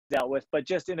dealt with, but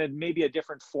just in maybe a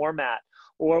different format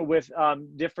or with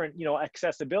different,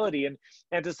 accessibility.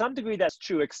 And to some degree, that's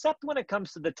true, except when it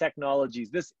comes to the technologies.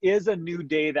 This is a new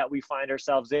day that we find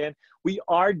ourselves in. We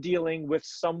are dealing with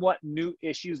somewhat new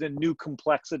issues and new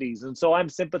complexities. And so I'm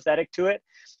sympathetic to it.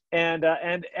 And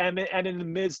in the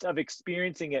midst of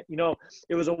experiencing it,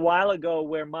 it was a while ago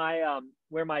where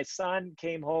my son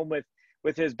came home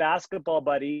with his basketball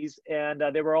buddies, and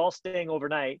they were all staying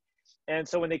overnight. And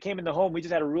so when they came in the home, we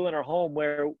just had a rule in our home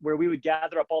where we would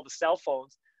gather up all the cell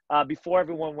phones before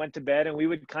everyone went to bed, and we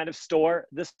would kind of store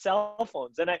the cell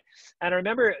phones. And I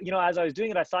remember, as I was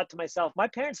doing it, I thought to myself, my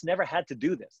parents never had to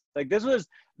do this. Like, this was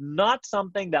not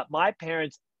something that my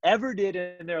parents ever did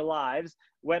in their lives,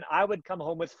 when I would come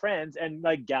home with friends and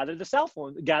like gather the cell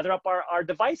phone, gather up our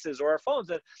devices or our phones.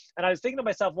 And I was thinking to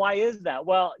myself, why is that?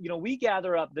 Well, we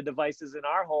gather up the devices in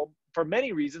our home for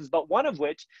many reasons, but one of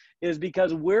which is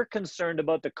because we're concerned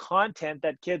about the content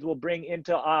that kids will bring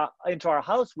into our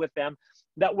house with them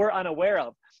that we're unaware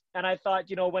of. And I thought,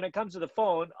 when it comes to the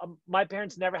phone, my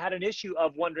parents never had an issue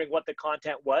of wondering what the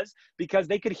content was, because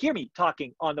they could hear me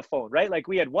talking on the phone, right? Like,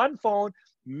 we had one phone,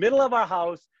 middle of our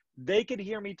house. They could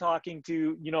hear me talking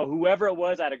to, whoever it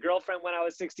was. I had a girlfriend when I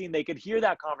was 16. They could hear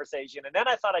that conversation. And then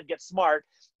I thought I'd get smart,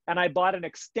 and I bought an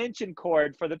extension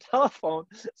cord for the telephone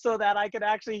so that I could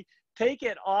actually take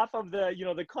it off of the,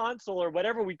 the console or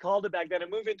whatever we called it back then, and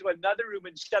move into another room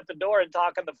and shut the door and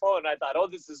talk on the phone. And I thought, oh,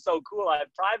 this is so cool. I have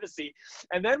privacy.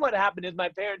 And then what happened is my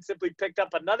parents simply picked up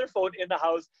another phone in the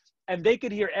house, and they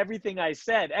could hear everything I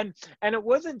said. And it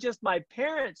wasn't just my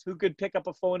parents who could pick up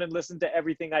a phone and listen to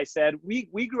everything I said.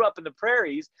 We grew up in the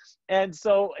prairies. And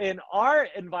so in our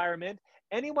environment,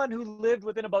 anyone who lived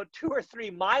within about 2 or 3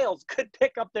 miles could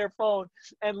pick up their phone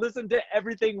and listen to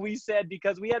everything we said,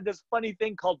 because we had this funny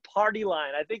thing called Party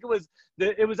Line. I think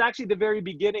it was actually the very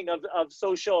beginning of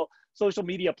social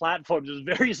media platforms. It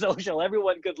was very social.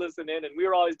 Everyone could listen in, and we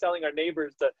were always telling our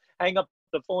neighbors to hang up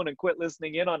the phone and quit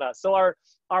listening in on us. So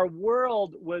our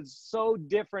world was so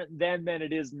different then than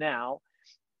it is now.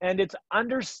 And it's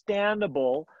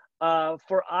understandable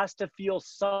for us to feel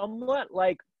somewhat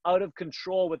like out of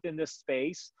control within this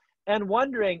space, and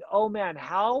wondering, oh man,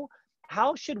 how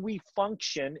should we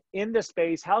function in this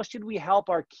space? How should we help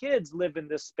our kids live in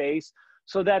this space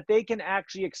so that they can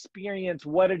actually experience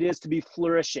what it is to be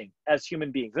flourishing as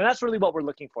human beings? And that's really what we're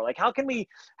looking for. Like, how can we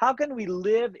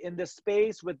live in this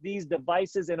space with these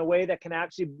devices in a way that can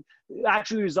actually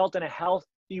result in a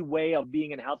healthy way of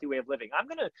being and a healthy way of living? I'm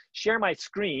going to share my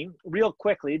screen real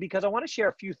quickly, because I want to share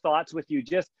a few thoughts with you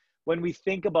just when we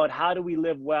think about how do we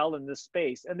live well in this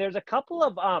space. And there's a couple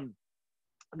of,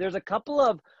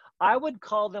 I would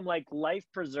call them like life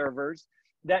preservers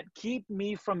that keep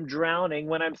me from drowning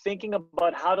when I'm thinking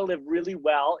about how to live really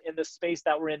well in the space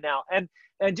that we're in now. And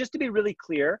just to be really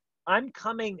clear, I'm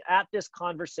coming at this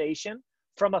conversation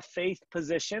from a faith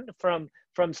position, from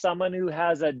someone who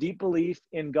has a deep belief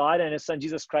in God and his son,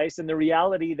 Jesus Christ, and the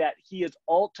reality that he is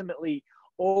ultimately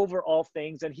over all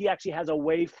things. And he actually has a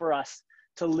way for us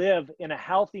to live in a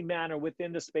healthy manner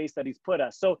within the space that he's put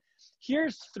us. So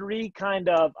here's 3 kind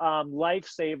of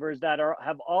lifesavers that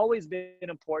have always been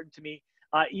important to me,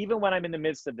 even when I'm in the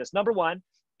midst of this. Number 1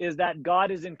 is that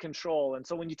God is in control. And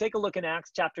so when you take a look in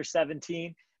Acts chapter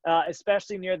 17,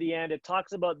 especially near the end, it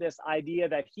talks about this idea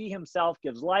that he himself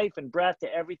gives life and breath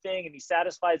to everything, and he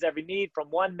satisfies every need. From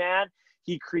one man,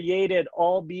 he created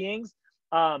all beings.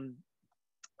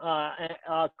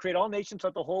 Create all nations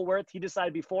throughout the whole earth. He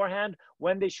decided beforehand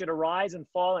when they should arise and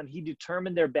fall, and he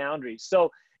determined their boundaries.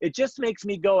 So it just makes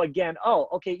me go again, oh,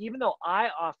 okay, even though I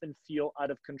often feel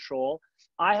out of control,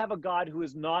 I have a God who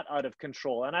is not out of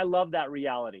control. And I love that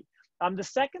reality. The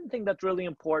second thing that's really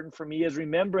important for me is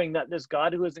remembering that this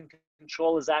God who is in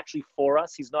control is actually for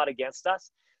us. He's not against us.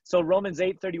 So Romans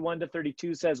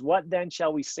 8:31-32 says, what then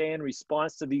shall we say in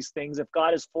response to these things? If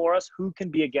God is for us, who can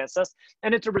be against us?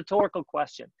 And it's a rhetorical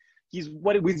question.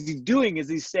 What he's doing is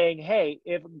he's saying, hey,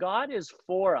 if God is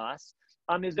for us,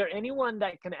 is there anyone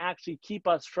that can actually keep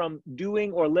us from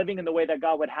doing or living in the way that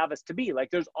God would have us to be? Like,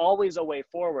 there's always a way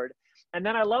forward. And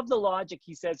then I love the logic.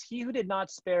 He says, he who did not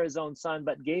spare his own son,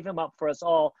 but gave him up for us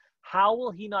all, how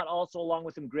will he not also along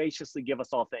with him graciously give us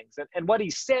all things? And what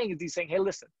he's saying is he's saying, hey,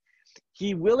 listen,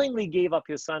 he willingly gave up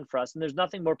his son for us, and there's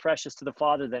nothing more precious to the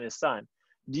Father than his son.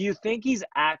 Do you think he's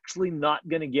actually not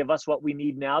going to give us what we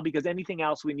need now? Because anything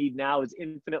else we need now is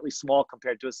infinitely small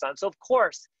compared to his son. So of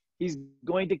course, he's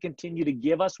going to continue to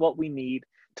give us what we need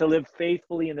to live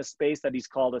faithfully in the space that he's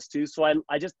called us to. So I'm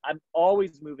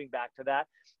always moving back to that.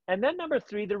 And then number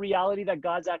 3, the reality that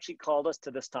God's actually called us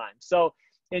to this time. So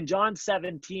in John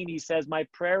 17, he says, my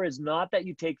prayer is not that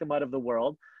you take them out of the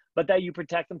world, but that you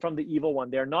protect them from the evil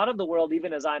one. They are not of the world,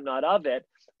 even as I'm not of it.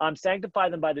 Sanctify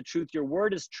them by the truth. Your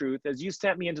word is truth. As you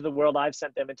sent me into the world, I've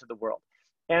sent them into the world.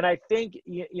 And I think,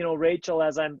 you know, Rachel,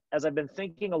 as I've been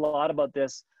thinking a lot about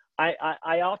this,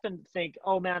 I often think,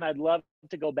 oh man, I'd love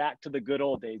to go back to the good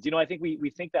old days. You know, I think we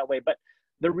think that way, but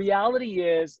the reality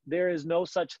is there is no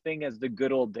such thing as the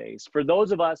good old days. For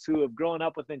those of us who have grown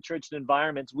up within church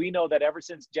environments, we know that ever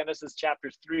since Genesis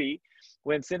chapter 3,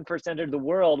 when sin first entered the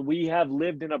world, we have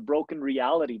lived in a broken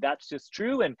reality. That's just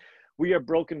true. And we are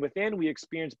broken within. We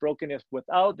experience brokenness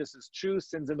without. This is true.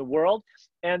 Sin's in the world.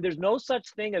 And there's no such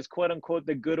thing as quote unquote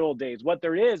the good old days. What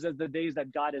there is the days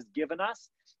that God has given us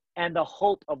and the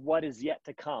hope of what is yet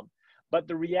to come. But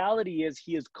the reality is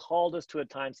he has called us to a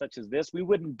time such as this. We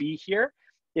wouldn't be here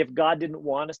if God didn't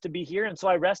want us to be here. And so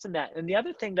I rest in that. And the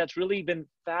other thing that's really been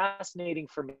fascinating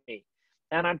for me,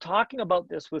 and I'm talking about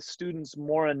this with students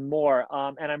more and more,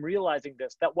 and I'm realizing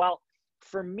this, that while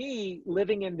for me,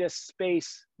 living in this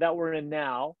space that we're in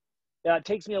now, it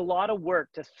takes me a lot of work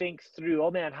to think through,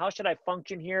 oh man, how should I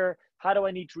function here? How do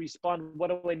I need to respond? What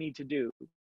do I need to do?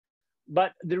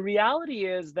 But the reality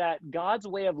is that God's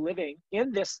way of living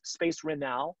in this space we're in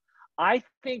now, I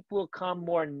think will come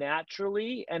more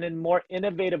naturally and in more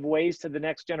innovative ways to the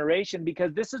next generation,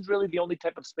 because this is really the only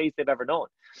type of space they've ever known.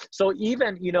 So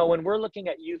even, you know, when we're looking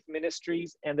at youth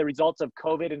ministries and the results of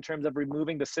COVID in terms of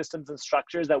removing the systems and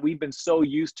structures that we've been so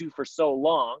used to for so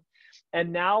long,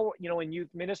 and now, you know, in youth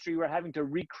ministry, we're having to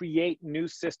recreate new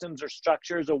systems or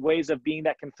structures or ways of being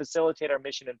that can facilitate our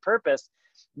mission and purpose.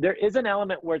 There is an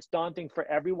element where it's daunting for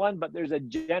everyone, but there's a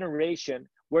generation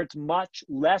where it's much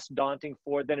less daunting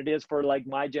for than it is for like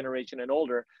my generation and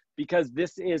older, because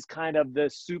this is kind of the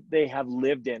soup they have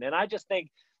lived in. And I just think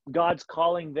God's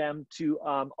calling them to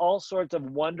all sorts of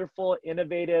wonderful,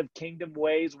 innovative kingdom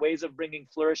ways of bringing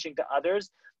flourishing to others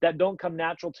that don't come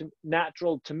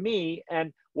natural to me.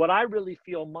 And what I really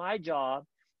feel my job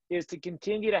is to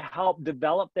continue to help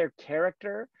develop their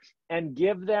character and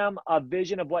give them a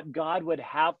vision of what God would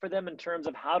have for them in terms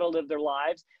of how to live their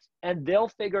lives. And they'll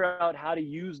figure out how to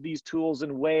use these tools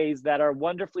in ways that are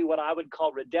wonderfully what I would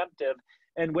call redemptive,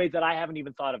 in ways that I haven't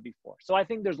even thought of before. So I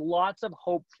think there's lots of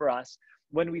hope for us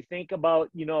when we think about,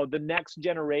 you know, the next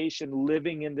generation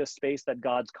living in this space that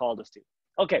God's called us to.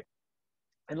 Okay.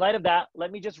 In light of that,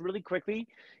 let me just really quickly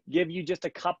give you just a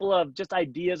couple of just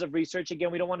ideas of research.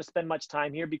 Again, we don't want to spend much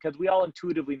time here because we all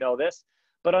intuitively know this.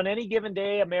 But on any given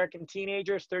day, American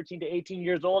teenagers 13 to 18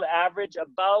 years old average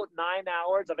about 9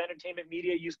 hours of entertainment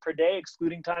media use per day,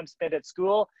 excluding time spent at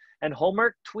school and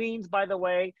homework. Tweens, by the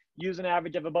way, use an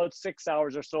average of about 6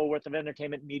 hours or so worth of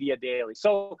entertainment media daily.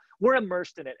 So we're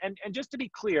immersed in it. And just to be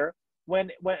clear,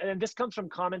 when and this comes from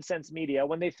Common Sense Media,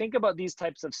 when they think about these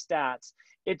types of stats,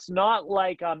 it's not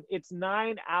like it's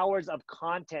 9 hours of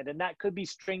content, and that could be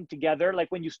stringed together. Like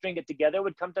when you string it together, it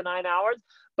would come to 9 hours,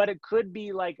 but it could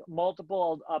be like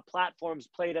multiple platforms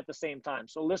played at the same time.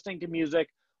 So listening to music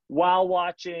while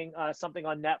watching something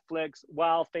on Netflix,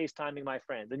 while FaceTiming my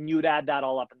friends, and you'd add that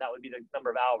all up, and that would be the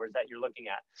number of hours that you're looking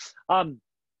at.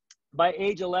 By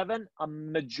age 11, a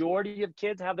majority of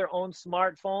kids have their own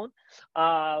smartphone,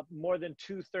 more than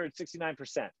 2/3,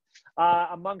 69%.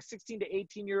 Among 16 to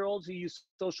 18-year-olds who use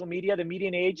social media, the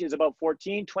median age is about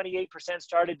 14. 28%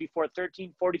 started before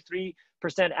 13, 43%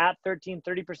 at 13,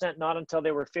 30% not until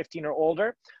they were 15 or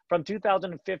older. From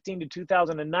 2015 to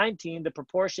 2019, the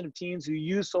proportion of teens who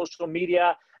use social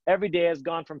media every day has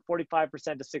gone from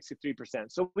 45% to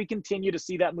 63%. So we continue to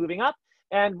see that moving up.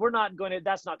 And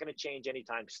that's not going to change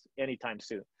anytime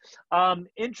soon.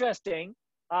 Interesting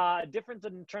difference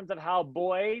in terms of how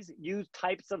boys use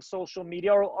types of social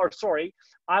media, or sorry,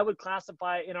 I would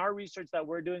classify in our research that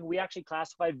we're doing, we actually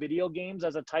classify video games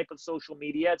as a type of social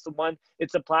media.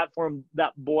 It's a platform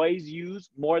that boys use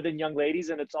more than young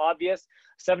ladies, and it's obvious.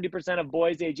 70% of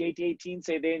boys age 8 to 18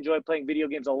 say they enjoy playing video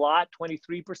games a lot.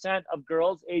 23% of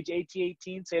girls age 8 to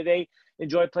 18 say they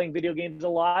enjoy playing video games a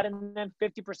lot. And then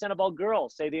 50% of all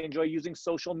girls say they enjoy using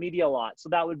social media a lot. So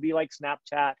that would be like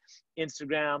Snapchat,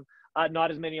 Instagram, not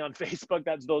as many on Facebook.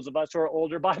 That's those of us who are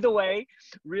older. By the way,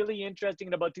 really interesting,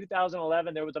 in about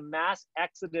 2011, there was a mass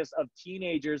exodus of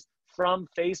teenagers from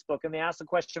Facebook. And they asked the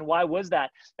question, why was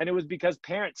that? And it was because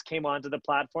parents came onto the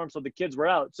platform, so the kids were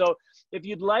out. So if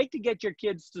you'd like to get your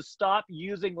kids to stop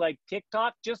using like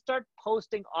TikTok, just start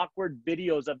posting awkward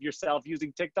videos of yourself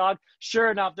using TikTok.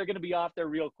 Sure enough, they're going to be off there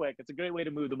real quick. It's a great way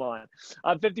to move them on.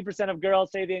 50% of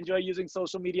girls say they enjoy using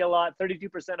social media a lot.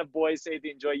 32% of boys say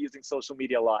they enjoy using social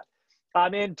media a lot.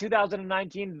 In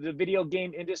 2019, the video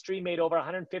game industry made over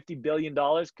 $150 billion.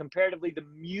 Comparatively, the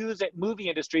movie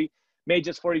industry made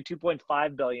just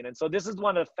 $42.5 billion. And so this is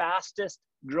one of the fastest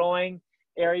growing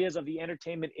areas of the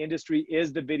entertainment industry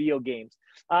is the video games.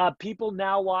 People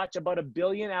now watch about 1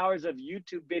 billion hours of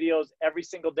YouTube videos every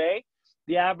single day.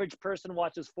 The average person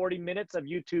watches 40 minutes of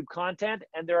YouTube content,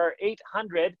 and there are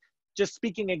 800, just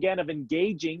speaking again of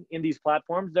engaging in these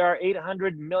platforms, there are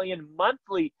 800 million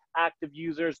monthly active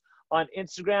users on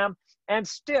Instagram. And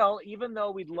still, even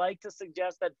though we'd like to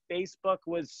suggest that Facebook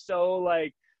was so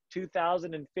like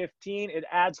 2015, it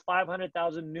adds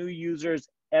 500,000 new users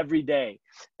every day,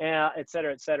 et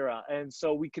cetera, et cetera. And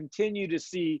so we continue to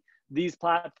see these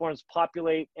platforms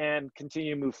populate and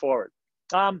continue to move forward.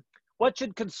 What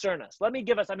should concern us? Let me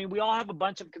give us, I mean, we all have a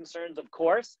bunch of concerns, of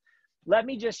course. Let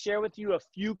me just share with you a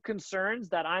few concerns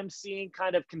that I'm seeing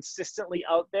kind of consistently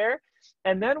out there.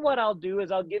 And then what I'll do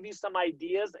is I'll give you some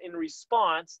ideas in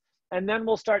response, and then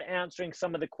we'll start answering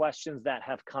some of the questions that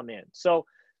have come in. So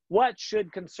what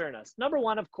should concern us? Number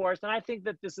one, of course, and I think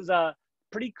that this is a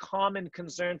pretty common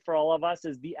concern for all of us,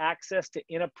 is the access to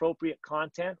inappropriate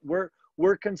content.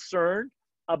 We're concerned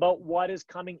about what is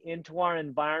coming into our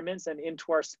environments and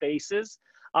into our spaces.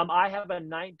 I have a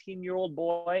 19-year-old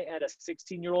boy and a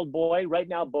 16-year-old boy. Right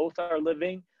now, both are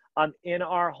living in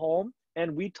our home,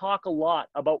 and we talk a lot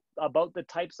about the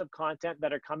types of content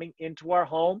that are coming into our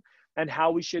home and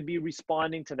how we should be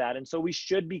responding to that. And so we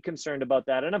should be concerned about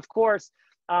that. And of course,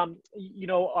 you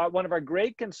know, one of our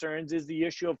great concerns is the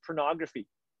issue of pornography.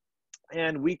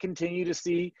 And we continue to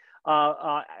see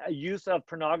use of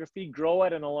pornography grow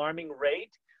at an alarming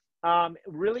rate.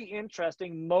 Really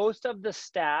interesting, most of the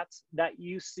stats that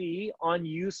you see on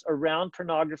use around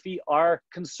pornography are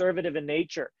conservative in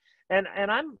nature. And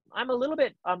I'm a little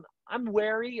bit, I'm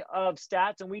wary of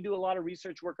stats, and we do a lot of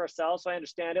research work ourselves, so I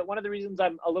understand it. One of the reasons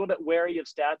I'm a little bit wary of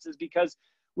stats is because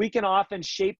we can often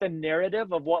shape the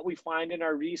narrative of what we find in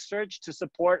our research to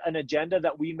support an agenda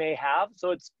that we may have.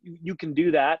 So you can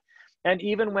do that. And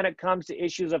even when it comes to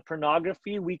issues of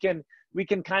pornography, we can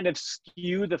kind of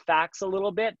skew the facts a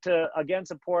little bit to, again,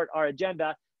 support our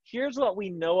agenda. Here's what we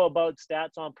know about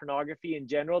stats on pornography in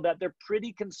general, that they're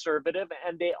pretty conservative,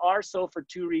 and they are so for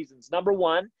two reasons. Number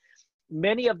one,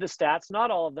 many of the stats,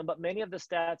 not all of them, but many of the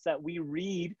stats that we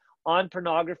read on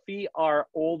pornography are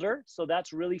older. So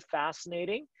that's really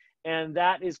fascinating. And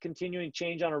that is continuing to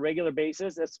change on a regular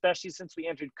basis, especially since we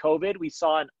entered COVID. We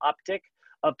saw an uptick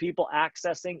of people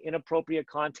accessing inappropriate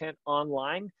content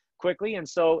online quickly. And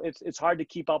so it's hard to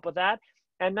keep up with that.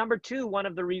 And number two, one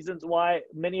of the reasons why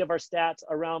many of our stats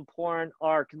around porn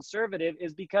are conservative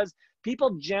is because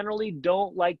people generally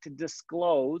don't like to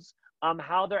disclose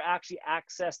how they're actually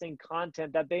accessing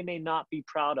content that they may not be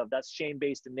proud of. That's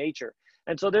shame-based in nature.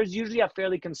 And so there's usually a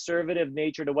fairly conservative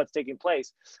nature to what's taking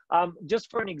place. Just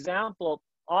for an example,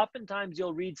 oftentimes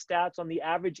you'll read stats on the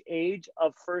average age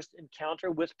of first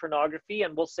encounter with pornography,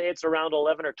 and we'll say it's around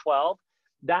 11 or 12.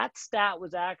 That stat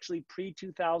was actually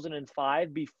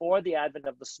pre-2005, before the advent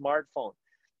of the smartphone.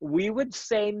 We would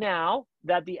say now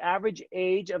that the average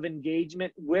age of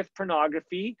engagement with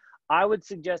pornography, I would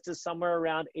suggest, is somewhere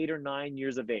around 8 or 9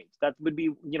 years of age. That would be,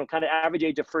 you know, kind of average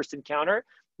age of first encounter.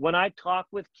 When I talk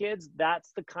with kids,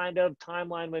 that's the kind of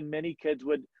timeline when many kids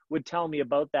would tell me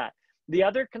about that. The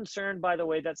other concern, by the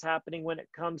way, that's happening when it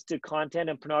comes to content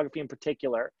and pornography in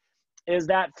particular, is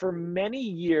that for many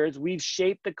years, we've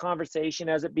shaped the conversation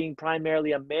as it being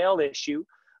primarily a male issue.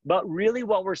 But really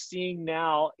what we're seeing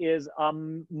now is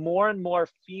more and more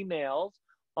females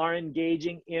are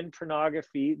engaging in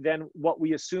pornography than what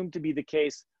we assumed to be the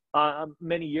case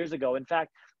many years ago. In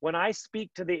fact, when I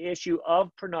speak to the issue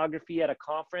of pornography at a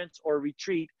conference or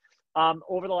retreat,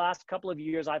 over the last couple of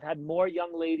years, I've had more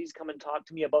young ladies come and talk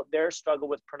to me about their struggle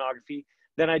with pornography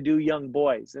than I do young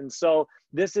boys. And so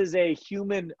this is a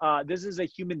human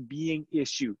being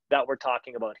issue that we're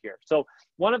talking about here. So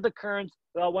one of the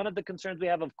concerns we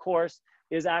have, of course,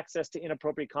 is access to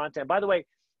inappropriate content. By the way,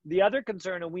 the other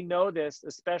concern, and we know this,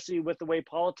 especially with the way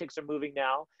politics are moving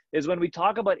now, is when we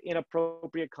talk about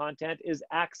inappropriate content, is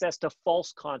access to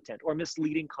false content or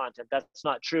misleading content. That's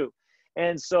not true.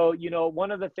 And so, you know,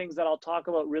 one of the things that I'll talk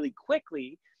about really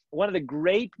quickly, one of the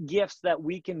great gifts that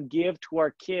we can give to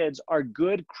our kids are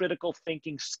good critical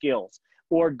thinking skills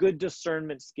or good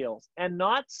discernment skills. And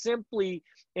not simply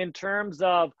in terms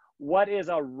of what is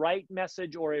a right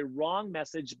message or a wrong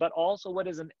message, but also what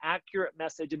is an accurate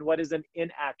message and what is an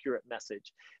inaccurate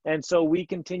message. And so we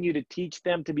continue to teach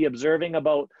them to be observing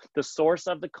about the source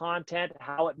of the content,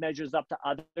 how it measures up to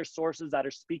other sources that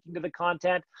are speaking to the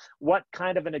content, what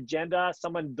kind of an agenda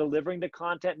someone delivering the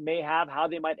content may have, how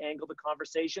they might angle the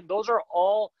conversation. Those are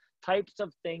all types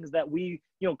of things that we,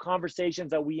 you know, conversations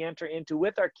that we enter into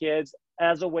with our kids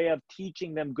as a way of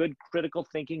teaching them good critical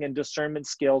thinking and discernment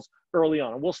skills early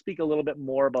on. And we'll speak a little bit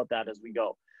more about that as we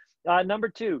go. Number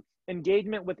two,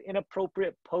 engagement with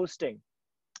inappropriate posting.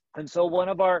 And so one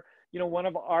of our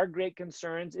great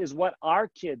concerns is what our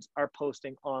kids are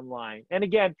posting online. And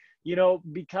again,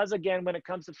 because again, when it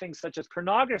comes to things such as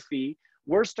pornography,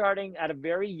 we're starting at a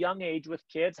very young age with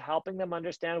kids, helping them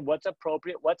understand what's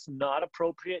appropriate, what's not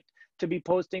appropriate to be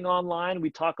posting online.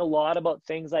 We talk a lot about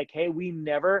things like, hey, we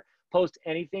never post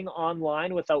anything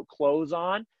online without clothes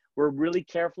on. We're really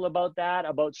careful about that,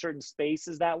 about certain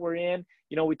spaces that we're in.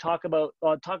 We talk about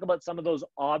some of those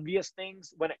obvious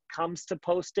things when it comes to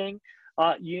posting.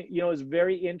 It's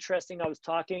very interesting. I was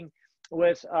talking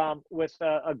with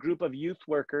a group of youth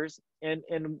workers, and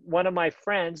one of my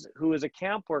friends who is a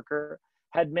camp worker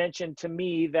had mentioned to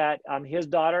me that his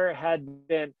daughter had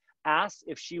been asked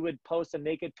if she would post a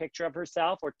naked picture of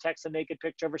herself or text a naked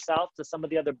picture of herself to some of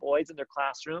the other boys in their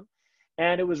classroom.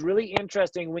 And it was really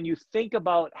interesting when you think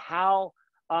about how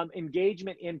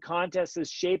engagement in contests is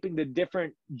shaping the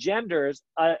different genders.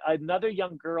 Another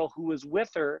young girl who was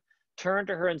with her turned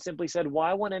to her and simply said,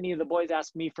 why won't any of the boys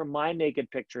ask me for my naked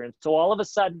picture? And so all of a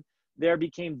sudden, there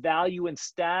became value and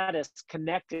status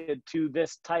connected to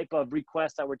this type of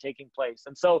requests that were taking place.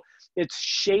 And so it's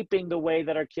shaping the way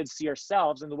that our kids see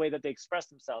ourselves and the way that they express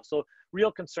themselves. So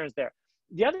real concerns there.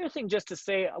 The other thing, just to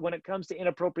say, when it comes to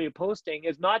inappropriate posting,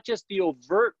 is not just the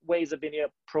overt ways of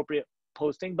inappropriate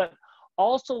posting, but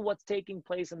also what's taking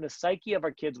place in the psyche of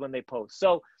our kids when they post.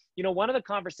 So, one of the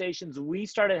conversations we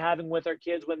started having with our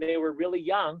kids when they were really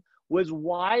young was,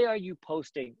 why are you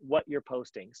posting what you're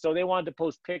posting? So they wanted to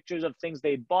post pictures of things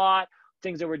they'd bought,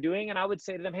 things they were doing. And I would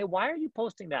say to them, hey, why are you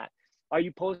posting that? Are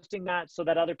you posting that so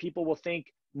that other people will think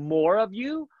more of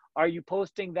you? Are you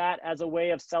posting that as a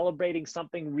way of celebrating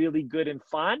something really good and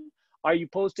fun? Are you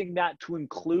posting that to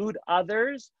include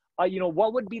others?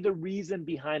 What would be the reason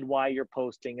behind why you're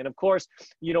posting? And of course,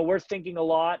 we're thinking a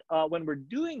lot when we're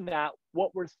doing that.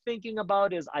 What we're thinking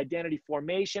about is identity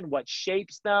formation, what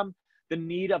shapes them, the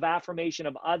need of affirmation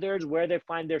of others, where they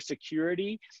find their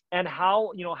security, and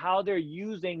how they're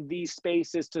using these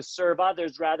spaces to serve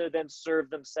others rather than serve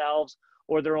themselves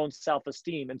or their own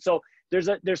self-esteem. And so there's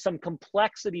some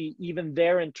complexity even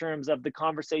there in terms of the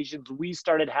conversations we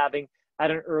started having at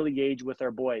an early age with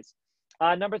our boys.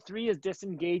 Number three is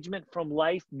disengagement from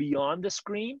life beyond the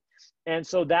screen. And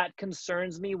so that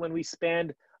concerns me when we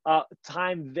spend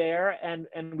time there and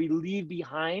we leave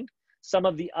behind some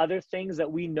of the other things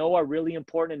that we know are really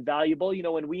important and valuable.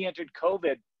 When we entered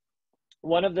COVID,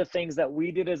 one of the things that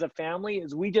we did as a family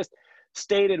is we just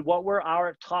stated what were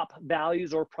our top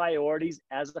values or priorities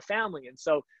as a family. And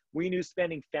so we knew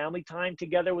spending family time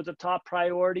together was a top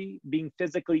priority. Being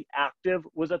physically active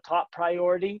was a top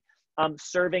priority.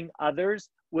 Serving others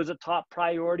was a top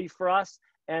priority for us.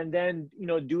 And then,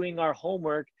 doing our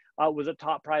homework was a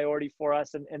top priority for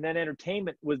us. And then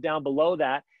entertainment was down below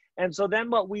that. And so then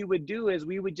what we would do is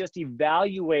we would just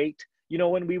evaluate,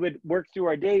 when we would work through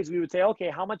our days, we would say, okay,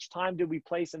 how much time did we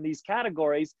place in these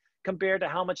categories compared to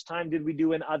how much time did we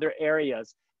do in other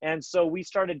areas? And so we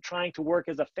started trying to work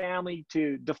as a family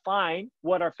to define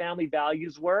what our family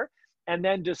values were, and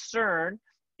then discern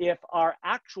if our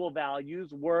actual values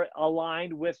were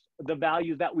aligned with the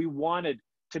values that we wanted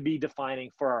to be defining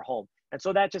for our home. And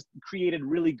so that just created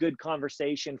really good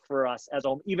conversation for us as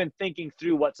home, even thinking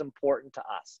through what's important to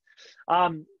us.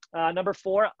 Number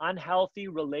four, unhealthy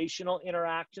relational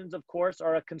interactions, of course,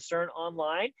 are a concern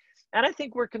online. And I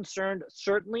think we're concerned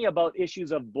certainly about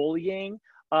issues of bullying,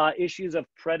 issues of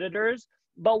predators,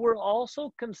 but we're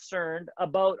also concerned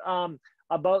about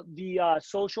the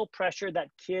social pressure that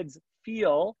kids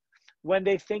feel when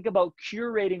they think about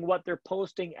curating what they're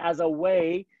posting as a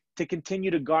way to continue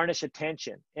to garnish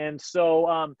attention. And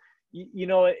so,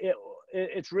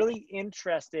 it's really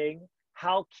interesting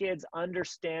how kids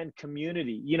understand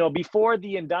community. Before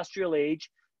the industrial age,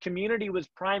 community was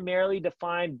primarily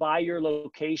defined by your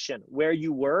location, where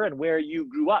you were and where you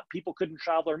grew up. People couldn't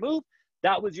travel or move.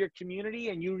 That was your community,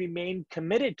 and you remained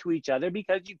committed to each other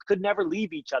because you could never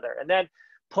leave each other. And then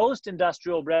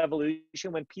post-industrial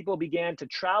revolution, when people began to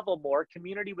travel more,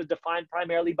 community was defined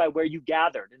primarily by where you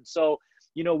gathered. And so,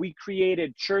 we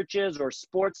created churches or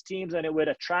sports teams, and it would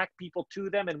attract people to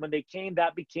them. And when they came,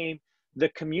 that became the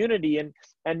community.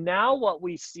 And now what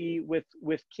we see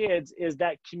with kids is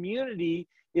that community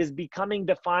is becoming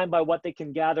defined by what they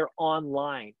can gather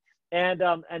online. And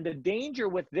the danger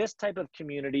with this type of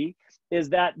community is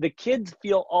that the kids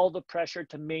feel all the pressure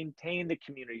to maintain the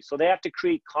community. So they have to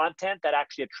create content that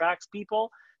actually attracts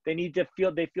people. They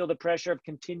feel the pressure of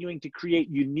continuing to create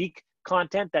unique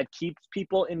content that keeps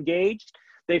people engaged.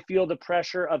 They feel the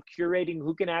pressure of curating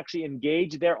who can actually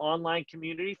engage their online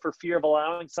community for fear of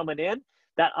allowing someone in.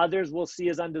 that others will see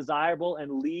as undesirable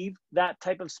and leave that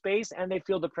type of space, and they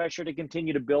feel the pressure to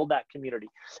continue to build that community.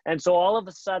 And so all of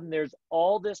a sudden there's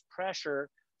all this pressure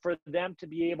for them to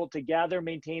be able to gather,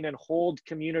 maintain, and hold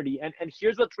community. And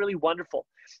here's what's really wonderful.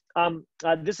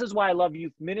 This is why I love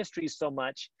youth ministries so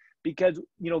much, because,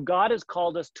 you know, God has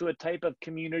called us to a type of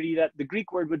community that the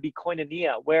Greek word would be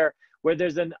koinonia, where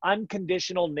there's an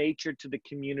unconditional nature to the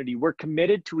community. We're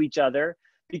committed to each other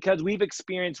because we've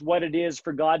experienced what it is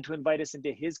for God to invite us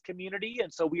into his community.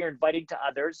 And so we are inviting to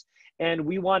others, and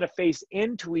we want to face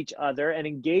into each other and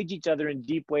engage each other in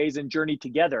deep ways and journey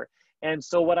together. And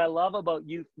so what I love about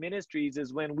youth ministries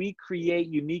is when we create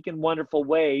unique and wonderful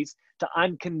ways to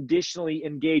unconditionally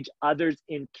engage others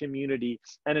in community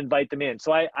and invite them in.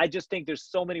 So I just think there's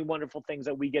so many wonderful things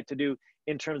that we get to do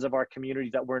in terms of our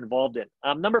communities that we're involved in.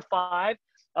 Number 5,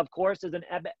 of course, is an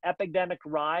epidemic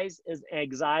rise is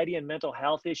anxiety and mental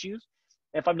health issues.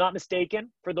 If I'm not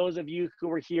mistaken, for those of you who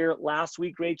were here last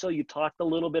week, Rachel, you talked a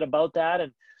little bit about that.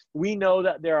 And we know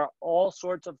that there are all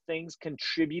sorts of things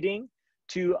contributing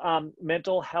to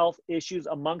mental health issues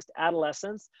amongst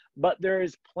adolescents, but there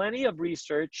is plenty of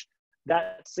research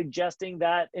that's suggesting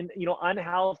that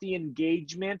unhealthy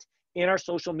engagement in our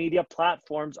social media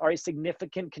platforms are a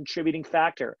significant contributing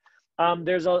factor.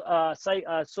 There's a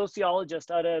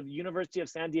sociologist out of University of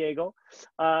San Diego.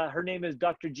 Her name is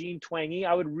Dr. Jean Twenge.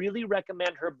 I would really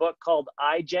recommend her book called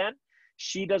iGen.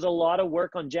 She does a lot of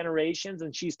work on generations,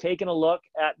 and she's taken a look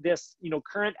at this,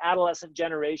 current adolescent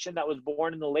generation that was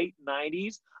born in the late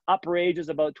 90s. Upper age is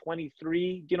about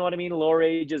 23. Do you know what I mean? Lower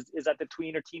age is at the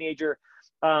tween or teenager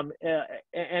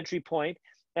entry point.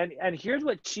 And here's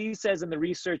what she says in the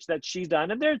research that she's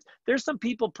done. And there's some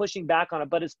people pushing back on it,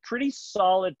 but it's pretty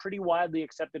solid, pretty widely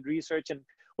accepted research. And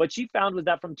what she found was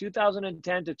that from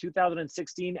 2010 to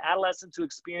 2016, adolescents who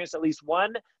experienced at least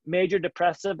one major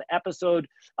depressive episode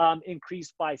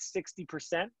increased by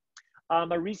 60%.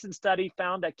 A recent study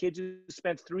found that kids who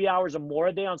spent 3 hours or more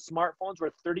a day on smartphones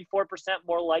were 34%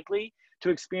 more likely to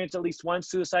experience at least one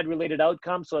suicide-related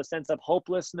outcome, so a sense of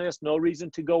hopelessness, no reason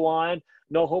to go on,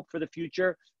 no hope for the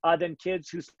future, than kids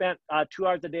who spent 2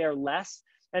 hours a day or less.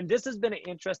 And this has been an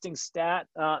interesting stat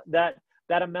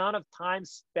that amount of time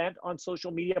spent on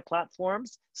social media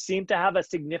platforms seem to have a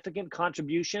significant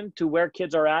contribution to where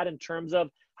kids are at in terms of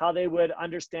how they would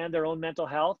understand their own mental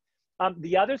health.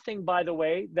 The other thing, by the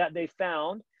way, that they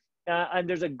found, and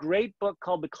there's a great book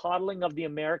called The Coddling of the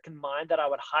American Mind that I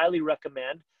would highly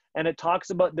recommend, and it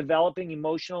talks about developing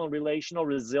emotional and relational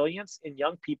resilience in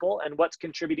young people and what's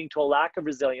contributing to a lack of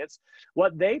resilience.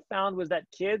 What they found was that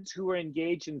kids who were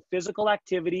engaged in physical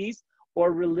activities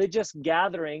or religious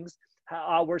gatherings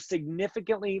were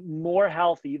significantly more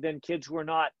healthy than kids who were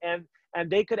not. And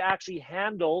they could actually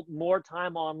handle more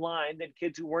time online than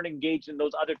kids who weren't engaged in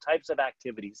those other types of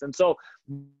activities. And so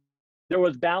there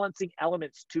was balancing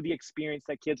elements to the experience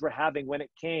that kids were having when it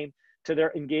came to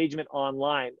their engagement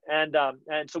online. And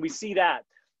so we see that.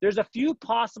 There's a few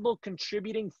possible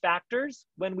contributing factors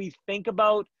when we think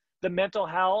about the mental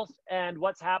health and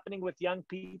what's happening with young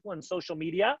people and social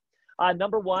media.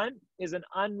 Number 1 is an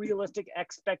unrealistic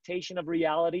expectation of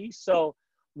reality. So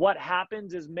what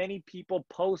happens is many people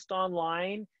post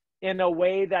online in a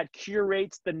way that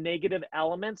curates the negative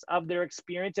elements of their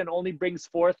experience and only brings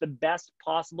forth the best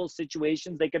possible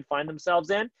situations they can find themselves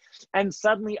in. And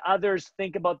suddenly others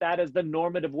think about that as the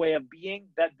normative way of being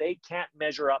that they can't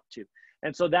measure up to.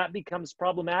 And so that becomes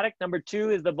problematic. Number 2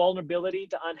 is the vulnerability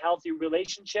to unhealthy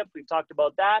relationships. We've talked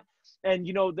about that. And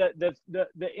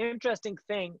the interesting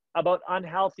thing about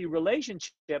unhealthy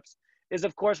relationships is,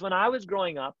 of course, when I was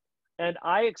growing up and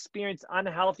I experienced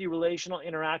unhealthy relational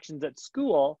interactions at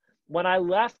school, when I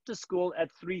left the school at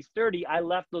 3:30, I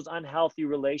left those unhealthy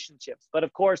relationships. But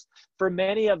of course, for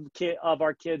many of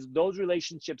our kids, those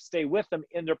relationships stay with them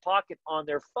in their pocket on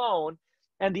their phone.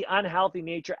 And the unhealthy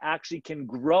nature actually can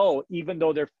grow even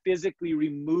though they're physically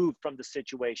removed from the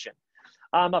situation.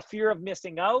 A fear of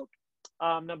missing out.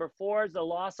 Number 4 is the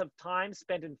loss of time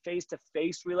spent in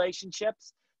face-to-face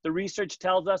relationships. The research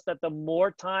tells us that the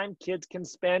more time kids can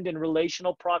spend in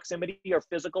relational proximity or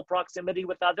physical proximity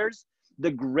with others,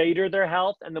 the greater their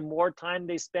health, and the more time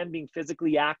they spend being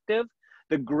physically active,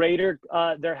 the greater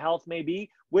their health may be,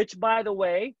 which, by the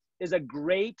way, is a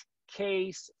great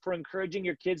case for encouraging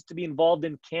your kids to be involved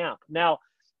in camp. Now,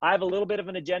 I have a little bit of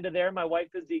an agenda there. My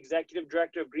wife is the executive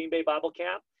director of Green Bay Bible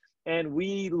Camp, and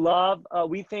we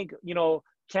think,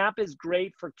 camp is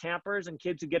great for campers and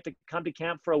kids who get to come to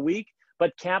camp for a week,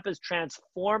 but camp is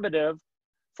transformative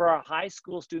for our high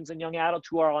school students and young adults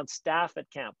who are on staff at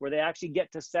camp, where they actually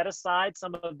get to set aside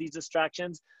some of these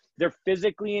distractions. They're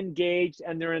physically engaged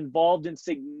and they're involved in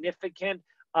significant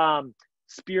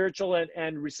spiritual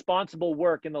and responsible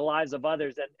work in the lives of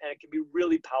others, and it can be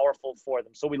really powerful for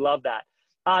them. So we love that.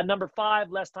 Number 5,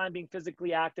 less time being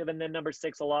physically active. And then number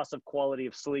 6, a loss of quality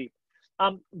of sleep.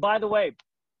 By the way,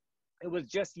 it was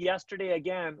just yesterday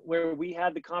again where we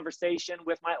had the conversation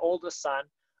with my oldest son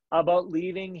about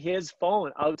leaving his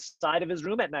phone outside of his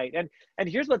room at night. And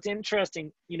here's what's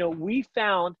interesting. You know, we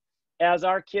found as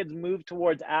our kids moved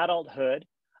towards adulthood,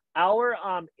 our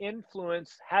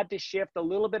influence had to shift a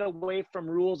little bit away from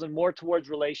rules and more towards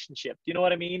relationship. You know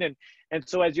what I mean? And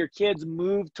so as your kids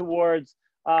move towards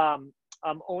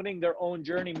owning their own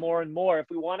journey more and more, if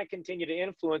we want to continue to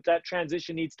influence, that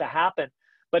transition needs to happen.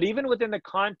 But even within the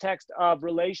context of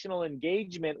relational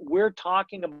engagement, we're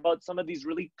talking about some of these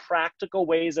really practical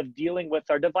ways of dealing with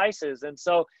our devices. And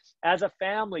so as a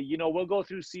family, you know, we'll go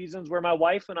through seasons where my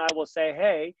wife and I will say,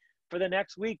 hey, for the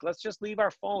next week, let's just leave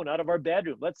our phone out of our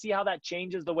bedroom. Let's see how that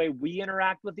changes the way we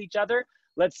interact with each other.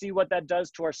 Let's see what that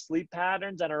does to our sleep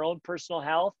patterns and our own personal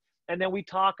health. And then we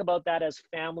talk about that as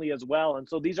family as well. And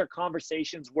so these are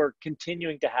conversations we're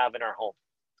continuing to have in our home.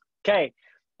 Okay.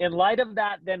 In light of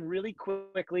that, then really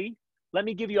quickly, let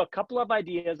me give you a couple of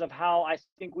ideas of how I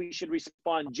think we should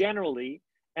respond generally,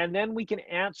 and then we can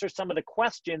answer some of the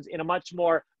questions in a much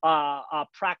more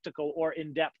practical or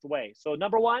in-depth way. So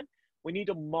number 1, we need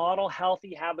to model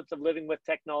healthy habits of living with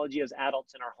technology as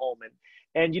adults in our home.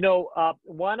 And you know,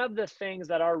 one of the things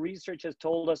that our research has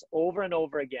told us over and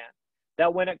over again,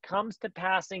 that when it comes to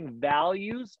passing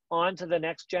values on to the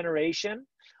next generation,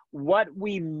 what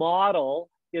we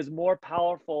model is more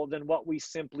powerful than what we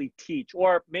simply teach.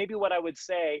 Or maybe what I would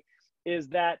say is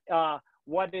that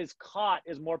what is caught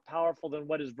is more powerful than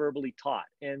what is verbally taught.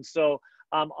 And so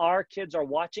our kids are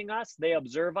watching us, they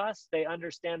observe us, they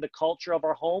understand the culture of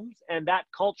our homes, and that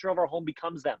culture of our home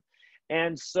becomes them.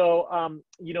 And so,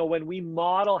 you know, when we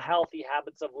model healthy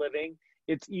habits of living,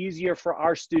 it's easier for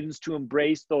our students to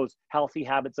embrace those healthy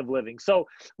habits of living. So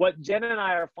what Jen and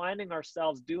I are finding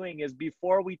ourselves doing is,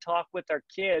 before we talk with our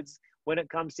kids, when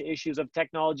it comes to issues of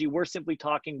technology, we're simply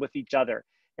talking with each other.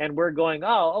 And we're going,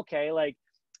 oh, okay, like,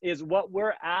 is what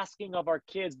we're asking of our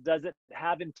kids, does it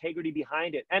have integrity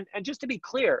behind it? And just to be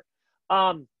clear,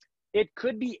 it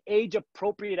could be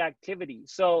age-appropriate activity.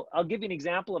 So I'll give you an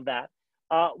example of that.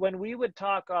 When we would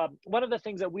talk, one of the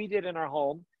things that we did in our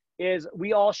home is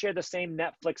we all share the same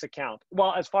Netflix account.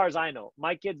 Well, as far as I know,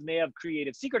 my kids may have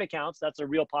created secret accounts. That's a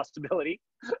real possibility,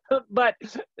 but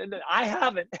I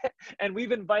haven't. And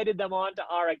we've invited them onto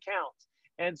our accounts.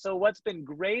 And so what's been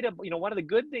great, you know, one of the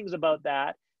good things about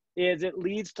that is it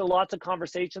leads to lots of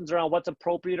conversations around what's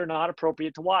appropriate or not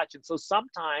appropriate to watch. And so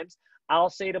sometimes I'll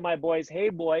say to my boys, hey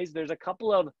boys, there's a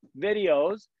couple of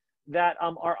videos that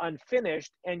are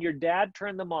unfinished, and your dad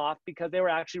turned them off because they were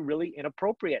actually really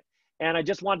inappropriate. And I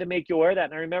just wanted to make you aware of that.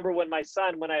 And I remember when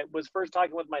I was first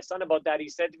talking with my son about that, he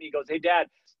said to me, he goes, hey dad,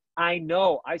 I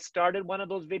know I started one of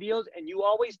those videos and you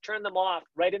always turn them off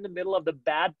right in the middle of the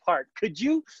bad part. Could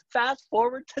you fast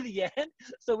forward to the end?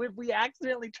 So if we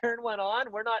accidentally turn one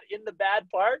on, we're not in the bad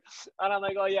part. And I'm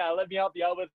like, oh yeah, let me help you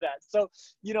out with that. So,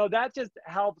 you know, that just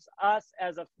helps us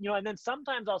as a, you know, and then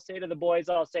sometimes I'll say to the boys,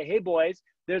 I'll say, hey boys,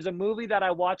 there's a movie that I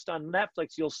watched on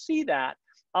Netflix. You'll see that.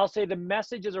 I'll say the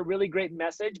message is a really great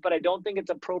message, but I don't think it's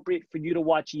appropriate for you to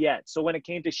watch yet. So when it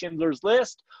came to Schindler's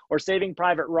List or Saving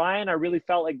Private Ryan, I really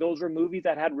felt like those were movies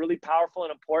that had really powerful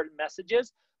and important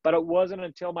messages. But it wasn't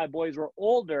until my boys were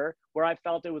older where I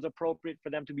felt it was appropriate for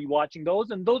them to be watching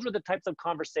those. And those were the types of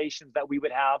conversations that we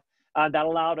would have that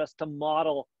allowed us to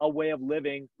model a way of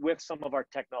living with some of our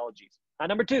technologies.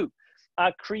 Number 2,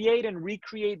 create and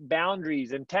recreate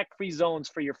boundaries and tech-free zones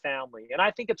for your family. And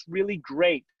I think it's really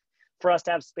great for us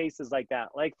to have spaces like that.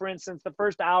 Like, for instance, the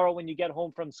first hour when you get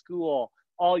home from school,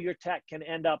 all your tech can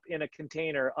end up in a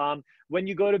container. When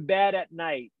you go to bed at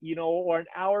night, you know, or an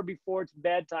hour before it's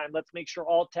bedtime, let's make sure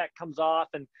all tech comes off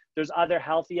and there's other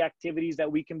healthy activities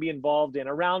that we can be involved in.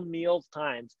 Around meals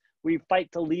times, we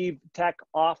fight to leave tech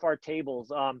off our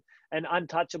tables and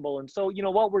untouchable. And so, you know,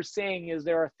 what we're saying is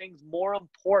there are things more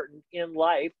important in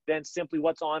life than simply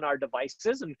what's on our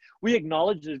devices. And we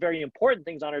acknowledge there's very important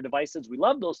things on our devices. We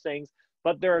love those things,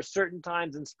 but there are certain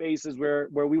times and spaces where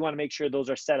we want to make sure those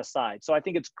are set aside. So I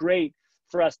think it's great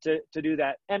for us to do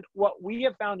that. And what we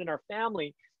have found in our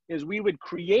family is we would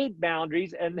create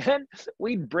boundaries and then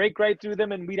we'd break right through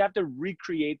them and we'd have to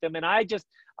recreate them. And I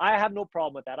have no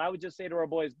problem with that. I would just say to our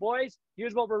boys,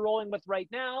 here's what we're rolling with right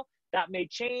now. That may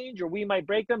change or we might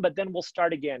break them, but then we'll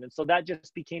start again. And so that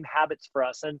just became habits for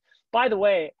us. And by the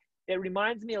way, it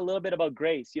reminds me a little bit about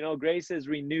grace. You know, grace is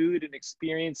renewed and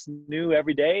experienced new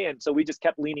every day. And so we just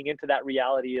kept leaning into that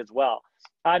reality as well.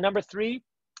 Number 3,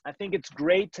 I think it's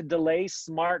great to delay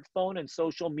smartphone and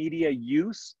social media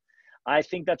use. I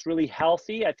think that's really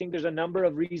healthy. I think there's a number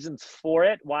of reasons for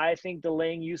it, why I think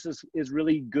delaying use is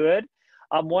really good.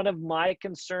 One of my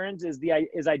concerns is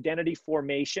identity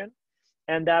formation,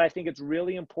 and that I think it's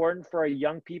really important for our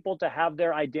young people to have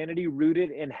their identity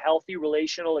rooted in healthy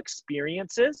relational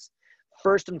experiences.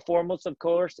 First and foremost, of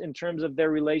course, in terms of their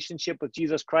relationship with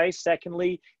Jesus Christ.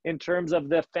 Secondly, in terms of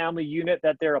the family unit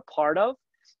that they're a part of.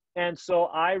 And so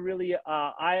I really,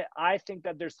 I think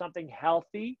that there's something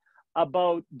healthy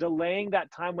about delaying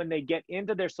that time when they get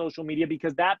into their social media,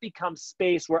 because that becomes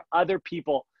space where other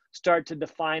people start to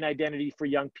define identity for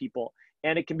young people.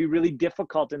 And it can be really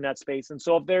difficult in that space. And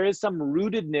so if there is some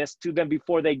rootedness to them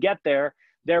before they get there,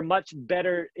 they're much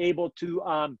better able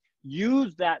to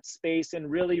use that space in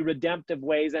really redemptive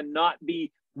ways and not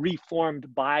be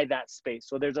reformed by that space.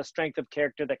 So there's a strength of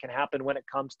character that can happen when it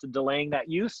comes to delaying that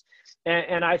use.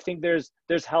 And I think there's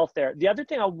health there. The other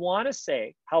thing I want to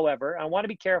say, however, I want to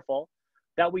be careful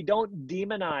that we don't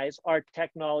demonize our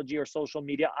technology or social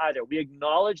media either. We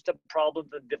acknowledge the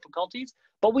problems and difficulties,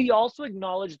 but we also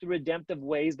acknowledge the redemptive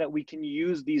ways that we can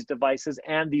use these devices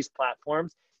and these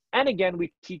platforms. And again,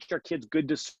 we teach our kids good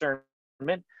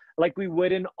discernment like we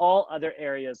would in all other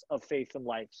areas of faith and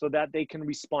life, so that they can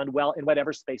respond well in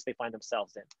whatever space they find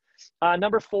themselves in.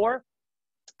 Number 4,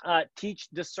 teach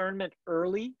discernment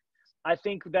early. I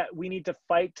think that we need to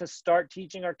fight to start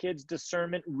teaching our kids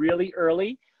discernment really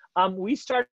early. We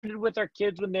started with our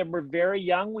kids when they were very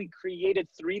young. We created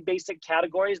 3 basic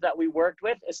categories that we worked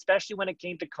with, especially when it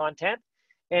came to content.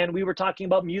 And we were talking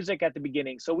about music at the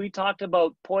beginning. So we talked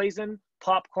about poison,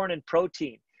 popcorn, and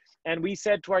protein. And we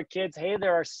said to our kids, hey,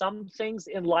 there are some things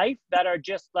in life that are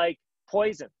just like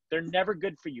poison. They're never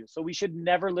good for you. So we should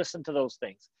never listen to those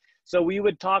things. So we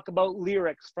would talk about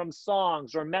lyrics from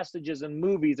songs or messages in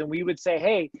movies. And we would say,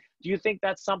 hey, do you think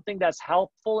that's something that's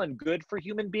helpful and good for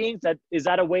human beings? Is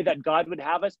that a way that God would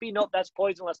have us be? Nope, that's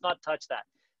poison. Let's not touch that.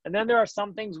 And then there are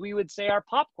some things we would say are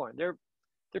popcorn. They're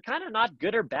kind of not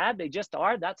good or bad. They just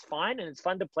are. That's fine. And it's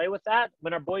fun to play with that.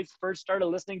 When our boys first started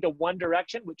listening to One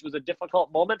Direction, which was a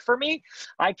difficult moment for me,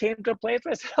 I came to a place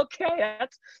where I said, okay,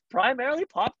 that's primarily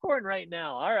popcorn right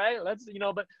now. All right, let's,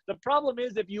 but the problem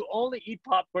is if you only eat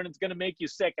popcorn, it's going to make you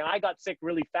sick. And I got sick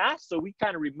really fast. So we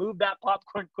kind of removed that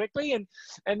popcorn quickly.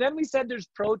 And then we said there's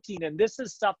protein. And this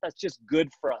is stuff that's just good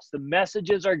for us. The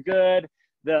messages are good.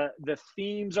 The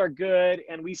themes are good,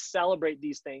 and we celebrate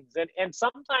these things. And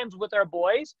sometimes with our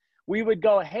boys, we would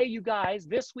go, hey, you guys,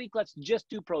 this week, let's just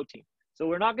do protein. So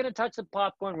we're not going to touch the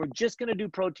popcorn. We're just going to do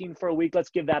protein for a week.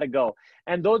 Let's give that a go.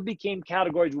 And those became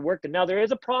categories we worked in. Now, there is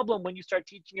a problem when you start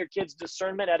teaching your kids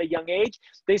discernment at a young age.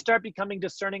 They start becoming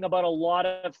discerning about a lot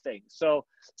of things. So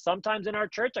sometimes in our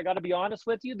church, I got to be honest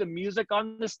with you, the music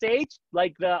on the stage,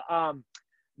 like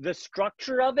the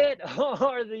structure of it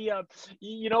or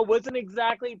wasn't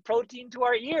exactly protein to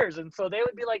our ears. And so they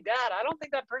would be like, Dad, I don't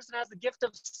think that person has the gift of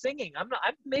singing.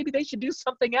 Maybe they should do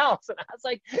something else. And I was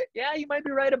like, yeah, you might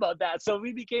be right about that. So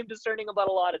we became discerning about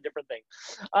a lot of different things.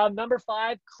 Number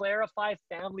 5, clarify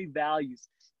family values.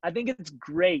 I think it's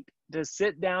great to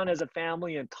sit down as a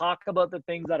family and talk about the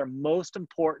things that are most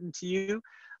important to you.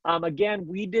 Again,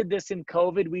 we did this in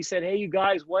COVID. We said, hey, you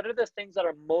guys, what are the things that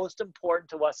are most important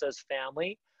to us as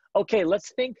family? Okay,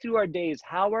 let's think through our days.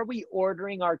 How are we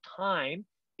ordering our time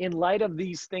in light of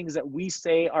these things that we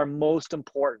say are most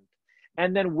important?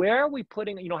 And then where are we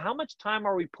putting, how much time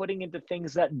are we putting into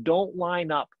things that don't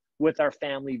line up with our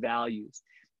family values?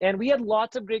 And we had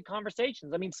lots of great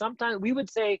conversations. I mean, sometimes we would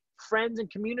say friends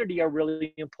and community are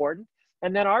really important.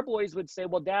 And then our boys would say,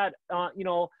 well, Dad,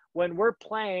 when we're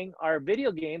playing our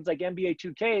video games like NBA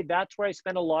 2K, that's where I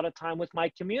spend a lot of time with my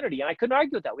community. And I couldn't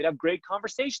argue with that. We'd have great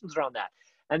conversations around that.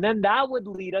 And then that would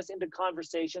lead us into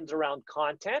conversations around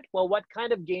content. Well, what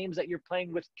kind of games that you're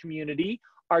playing with community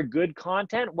are good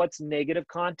content? What's negative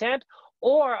content?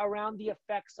 Or around the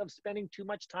effects of spending too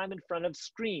much time in front of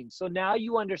screens. So now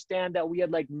you understand that we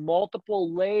had like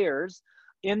multiple layers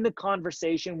in the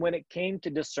conversation when it came to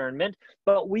discernment,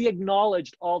 but we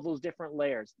acknowledged all those different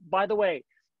layers. By the way,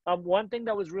 one thing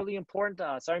that was really important to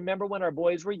us, I remember when our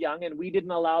boys were young and we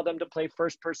didn't allow them to play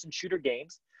first-person shooter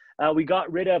games. We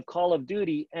got rid of Call of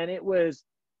Duty, and it was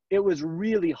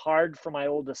really hard for my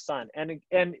oldest son, and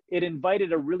it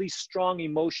invited a really strong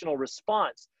emotional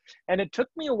response. And it took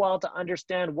me a while to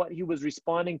understand what he was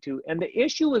responding to. And the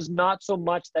issue was not so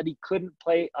much that he couldn't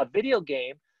play a video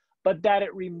game, but that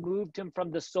it removed him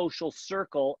from the social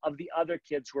circle of the other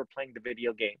kids who were playing the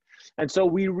video game. And so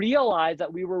we realized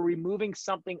that we were removing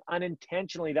something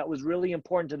unintentionally that was really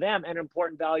important to them and an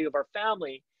important value of our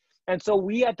family. And so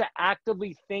we had to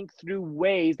actively think through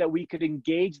ways that we could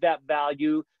engage that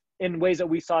value in ways that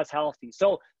we saw as healthy.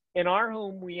 So in our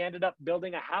home, we ended up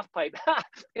building a half pipe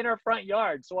in our front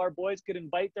yard so our boys could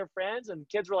invite their friends, and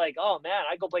kids were like, oh man,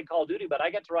 I go play Call of Duty, but I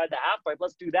get to ride the half pipe.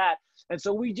 Let's do that. And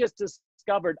so we just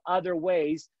discovered other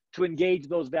ways to engage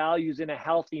those values in a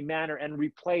healthy manner and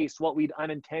replace what we'd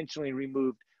unintentionally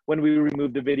removed when we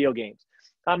removed the video games.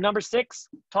 Number 6,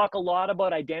 talk a lot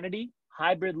about identity,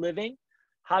 hybrid living,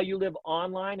 how you live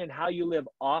online and how you live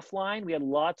offline. We had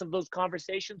lots of those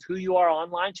conversations. Who you are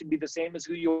online should be the same as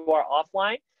who you are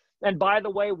offline. And by the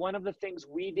way, one of the things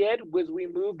we did was we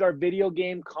moved our video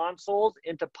game consoles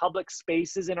into public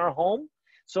spaces in our home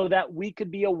so that we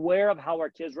could be aware of how our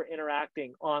kids were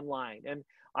interacting online. And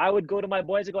I would go to my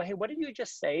boys and go, hey, what did you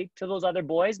just say to those other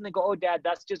boys? And they go, oh, Dad,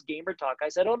 that's just gamer talk. I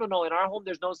said, oh, no. In our home,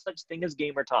 there's no such thing as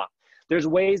gamer talk. There's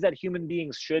ways that human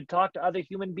beings should talk to other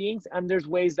human beings, and there's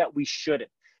ways that we shouldn't.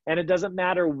 And it doesn't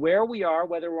matter where we are,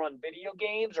 whether we're on video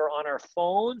games or on our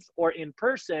phones or in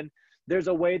person, there's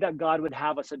a way that God would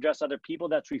have us address other people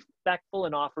that's respectful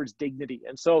and offers dignity.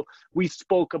 And so we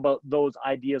spoke about those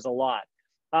ideas a lot.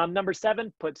 Number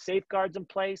 7, put safeguards in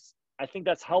place. I think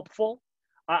that's helpful.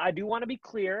 I do want to be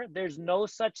clear. There's no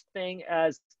such thing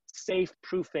as safe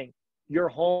proofing your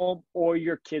home or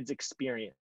your kids'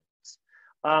 experience.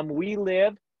 We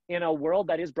live in a world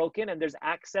that is broken and there's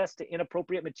access to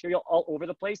inappropriate material all over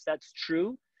the place. That's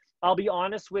true. I'll be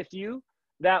honest with you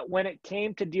that when it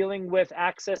came to dealing with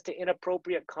access to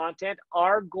inappropriate content,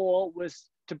 our goal was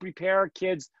to prepare our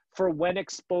kids for when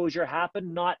exposure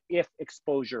happened, not if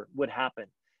exposure would happen.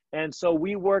 And so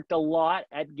we worked a lot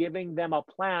at giving them a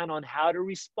plan on how to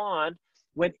respond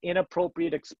when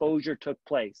inappropriate exposure took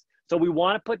place. So we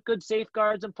want to put good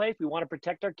safeguards in place. We want to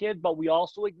protect our kids, but we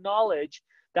also acknowledge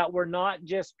that we're not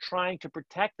just trying to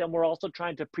protect them, we're also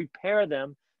trying to prepare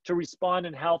them to respond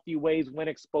in healthy ways when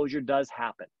exposure does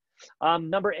happen.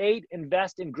 Number 8,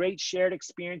 invest in great shared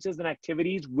experiences and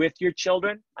activities with your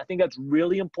children. I think that's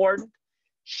really important.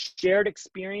 Shared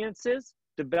experiences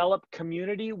develop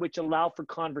community, which allow for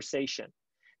conversation.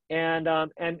 And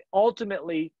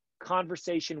ultimately,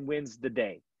 conversation wins the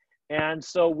day. And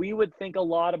so we would think a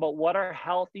lot about what are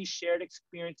healthy shared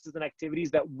experiences and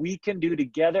activities that we can do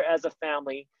together as a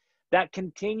family that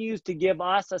continues to give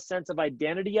us a sense of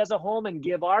identity as a home and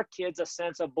give our kids a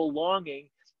sense of belonging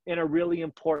in a really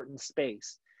important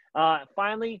space.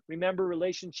 Finally, remember,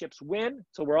 relationships win.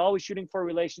 So we're always shooting for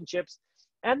relationships.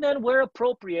 And then where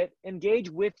appropriate, engage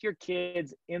with your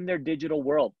kids in their digital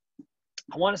world.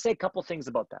 I want to say a couple things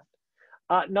about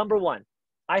that. Number 1,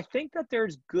 I think that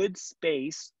there's good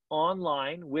space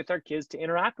online with our kids to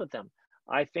interact with them.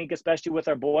 I think especially with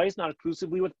our boys, not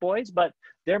exclusively with boys, but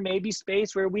there may be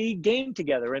space where we game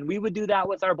together, and we would do that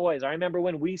with our boys. I remember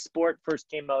when Wii Sport first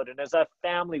came out, and as a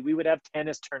family, we would have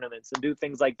tennis tournaments and do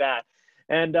things like that.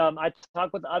 And I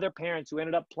talked with other parents who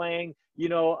ended up playing,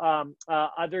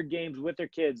 other games with their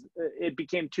kids. It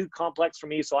became too complex for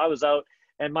me, so I was out,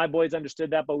 and my boys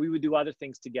understood that, but we would do other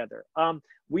things together.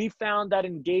 We found that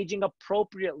engaging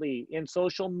appropriately in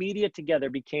social media together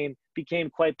became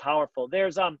quite powerful.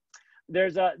 There's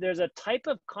a type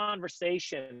of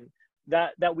conversation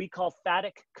that we call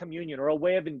phatic communion, or a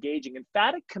way of engaging. And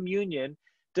phatic communion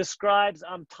describes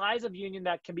ties of union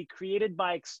that can be created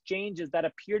by exchanges that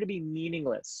appear to be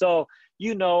meaningless. So,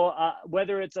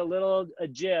 whether it's a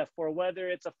GIF or whether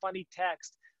it's a funny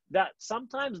text, that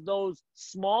sometimes those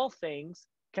small things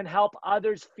can help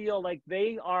others feel like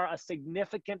they are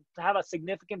have a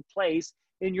significant place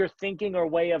in your thinking or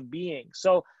way of being.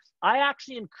 So I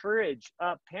actually encourage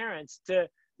parents to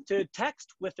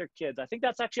text with their kids. I think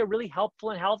that's actually a really helpful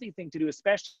and healthy thing to do,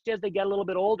 especially as they get a little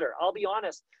bit older. I'll be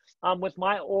honest, with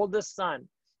my oldest son,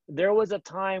 there was a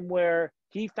time where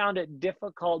he found it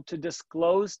difficult to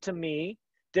disclose to me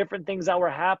different things that were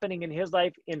happening in his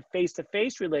life in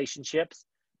face-to-face relationships.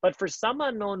 But for some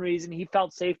unknown reason, he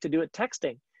felt safe to do it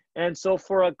texting. And so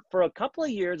for a couple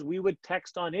of years, we would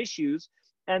text on issues.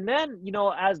 And then,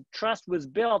 as trust was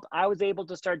built, I was able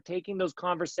to start taking those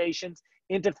conversations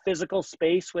into physical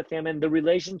space with him, and the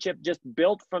relationship just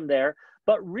built from there.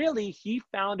 But really, he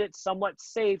found it somewhat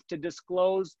safe to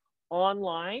disclose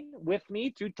online with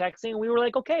me through texting. And we were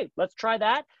like, okay, let's try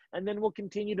that. And then we'll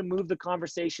continue to move the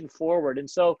conversation forward. And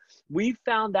so we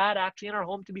found that actually in our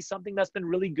home to be something that's been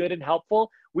really good and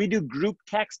helpful. We do group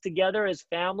text together as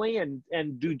family and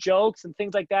do jokes and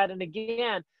things like that. And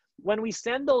again, when we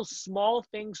send those small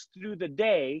things through the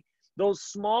day, those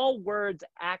small words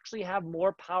actually have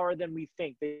more power than we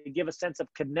think. They give a sense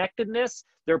of connectedness,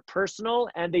 they're personal,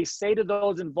 and they say to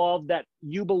those involved that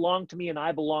you belong to me and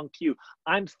I belong to you.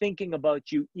 I'm thinking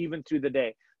about you even through the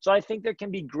day. So I think there can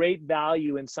be great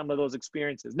value in some of those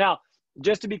experiences. Now,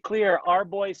 just to be clear, our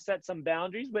boys set some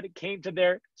boundaries when it came to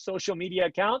their social media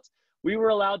accounts. We were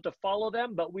allowed to follow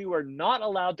them, but we were not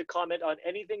allowed to comment on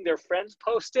anything their friends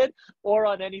posted or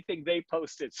on anything they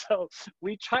posted. So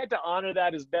we tried to honor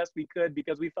that as best we could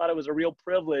because we thought it was a real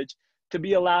privilege to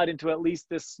be allowed into at least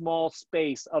this small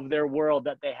space of their world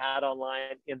that they had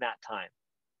online in that time.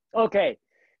 Okay.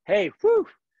 Hey, whew,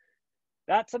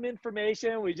 that's some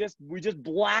information. We just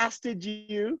blasted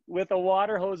you with a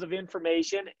water hose of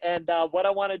information. And what I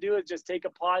want to do is just take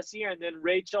a pause here. And then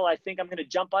Rachel, I think I'm going to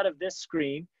jump out of this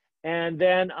screen. And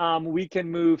then we can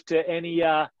move to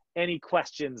any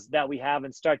questions that we have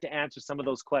and start to answer some of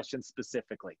those questions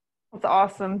specifically. That's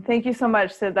awesome. Thank you so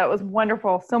much, Sid. That was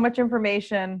wonderful. So much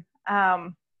information.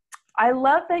 I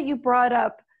love that you brought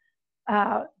up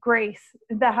grace,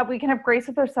 that we can have grace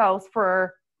with ourselves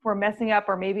for messing up,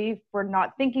 or maybe for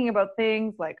not thinking about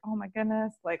things like, oh my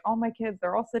goodness, like all my kids,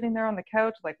 they're all sitting there on the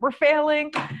couch, like we're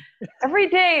failing. Every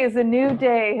day is a new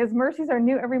day. His mercies are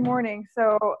new every morning.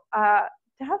 So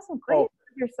to have some grace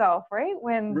with yourself, right?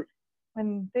 When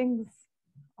things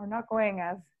are not going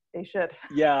as they should.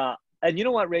 Yeah. And you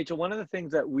know what, Rachel, one of the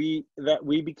things that we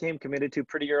became committed to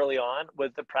pretty early on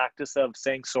was the practice of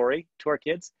saying sorry to our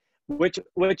kids, which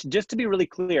just to be really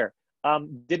clear,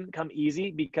 didn't come easy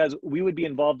because we would be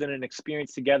involved in an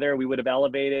experience together. We would have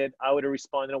elevated. I would have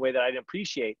responded in a way that I didn't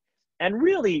appreciate. And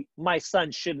really, my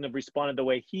son shouldn't have responded the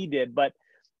way he did. But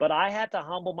I had to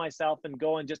humble myself and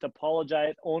go and just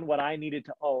apologize, own what I needed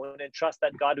to own, and trust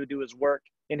that God would do his work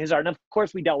in his art. And of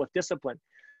course, we dealt with discipline.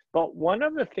 But one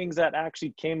of the things that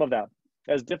actually came of that,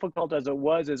 as difficult as it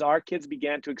was, is our kids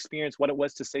began to experience what it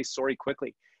was to say sorry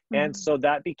quickly. And so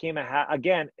that became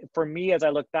again, for me, as I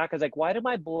look back, I was like, why do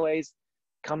my boys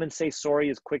come and say sorry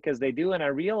as quick as they do? And I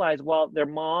realized, well, their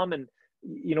mom and,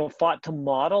 fought to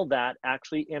model that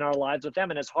actually in our lives with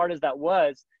them. And as hard as that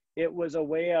was, it was a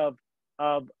way of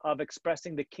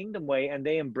expressing the kingdom way, and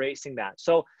they embracing that.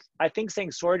 So I think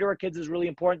saying sorry to our kids is really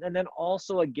important. And then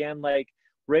also, again, like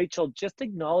Rachel, just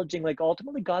acknowledging, like,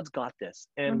 ultimately God's got this,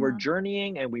 and we're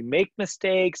journeying and we make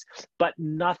mistakes, but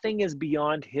nothing is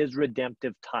beyond his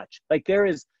redemptive touch. Like, there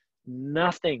is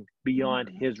nothing beyond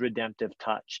his redemptive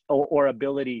touch or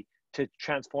ability to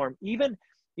transform. Even,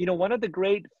 one of the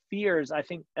great fears, I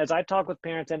think, as I talk with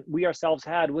parents and we ourselves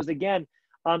had, was, again,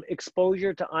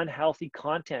 exposure to unhealthy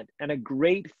content, and a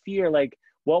great fear, like,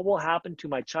 what will happen to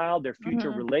my child, their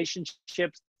future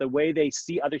relationships, the way they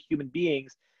see other human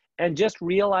beings. And just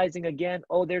realizing, again,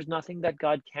 there's nothing that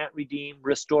God can't redeem,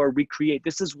 restore, recreate.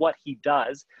 This is what he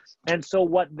does. And so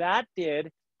what that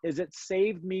did is it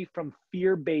saved me from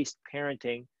fear-based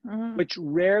parenting, which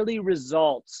rarely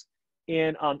results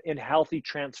in healthy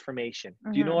transformation.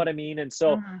 Do you know what I mean? And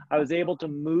so I was able to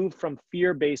move from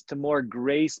fear-based to more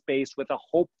grace-based with a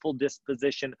hopeful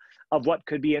disposition of what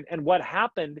could be. And what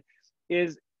happened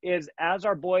is as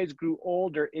our boys grew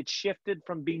older, it shifted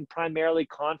from being primarily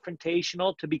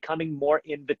confrontational to becoming more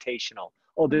invitational.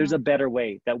 There's a better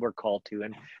way that we're called to.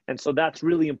 And so that's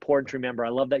really important to remember. I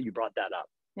love that you brought that up.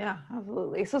 Yeah,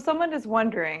 absolutely. So someone is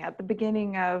wondering, at the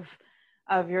beginning of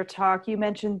your talk, you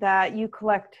mentioned that you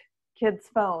collect kids'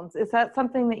 phones. Is that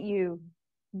something that you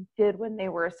did when they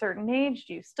were a certain age?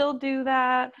 Do you still do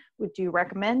that? Would you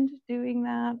recommend doing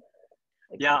that?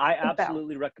 Yeah, I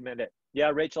absolutely recommend it.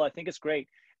 Yeah, Rachel, I think it's great.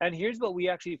 And here's what we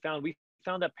actually found. We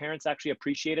found that parents actually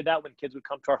appreciated that when kids would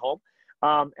come to our home.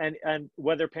 And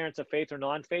whether parents of faith or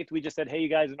non-faith, we just said, hey, you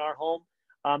guys, in our home,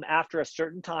 after a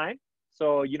certain time,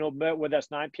 so, whether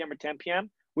that's 9 p.m. or 10 p.m.,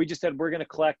 we just said, we're going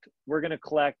to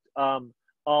collect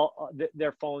all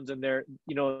their phones and their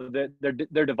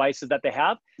devices that they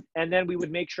have. And then we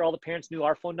would make sure all the parents knew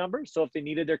our phone number. So if they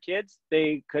needed their kids,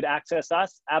 they could access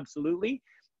us. Absolutely.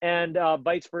 And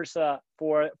vice versa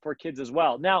for kids as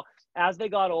well. Now, as they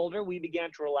got older, we began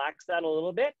to relax that a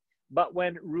little bit. But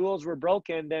when rules were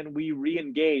broken, then we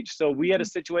re-engaged. So we had a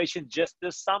situation just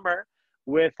this summer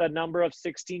with a number of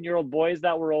 16-year-old boys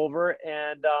that were over,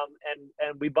 and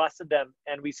we busted them.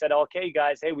 And we said, okay,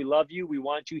 guys, hey, we love you. We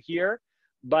want you here.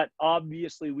 But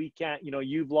obviously we can't,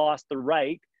 you've lost the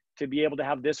right to be able to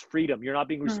have this freedom. You're not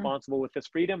being responsible with this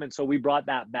freedom. And so we brought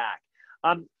that back.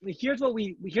 Here's what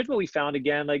we found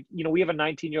again. Like, we have a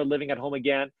 19-year-old living at home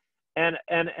again.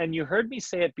 And you heard me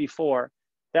say it before,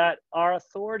 that our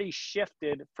authority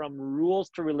shifted from rules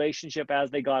to relationship as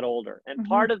they got older. And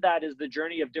part of that is the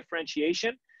journey of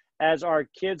differentiation as our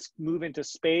kids move into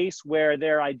space where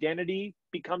their identity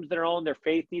becomes their own, their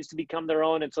faith needs to become their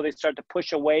own. And so they start to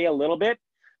push away a little bit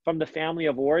from the family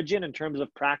of origin in terms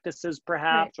of practices,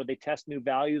 perhaps, or they test new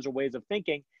values or ways of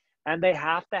thinking. And they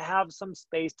have to have some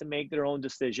space to make their own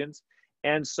decisions.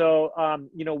 And so,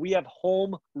 you know, we have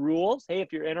home rules. Hey,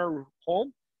 if you're in our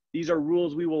home, these are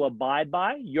rules we will abide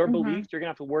by. Your Mm-hmm. beliefs, you're going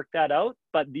to have to work that out.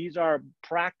 But these are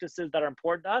practices that are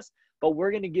important to us. But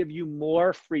we're going to give you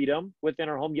more freedom within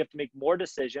our home. You have to make more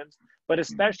decisions. But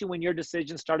especially when your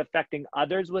decisions start affecting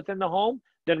others within the home,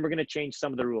 then we're going to change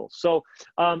some of the rules. So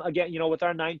again, you know, with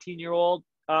our 19-year-old,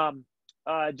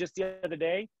 just the other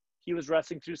day, he was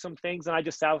wrestling through some things. And I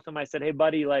just sat with him. I said, hey,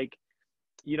 buddy, like,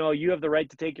 you know, you have the right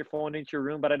to take your phone into your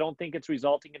room, but I don't think it's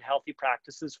resulting in healthy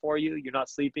practices for you. You're not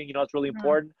sleeping. You know, it's really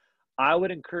important. I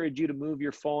would encourage you to move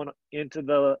your phone into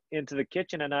the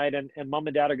kitchen at night, and mom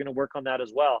and dad are going to work on that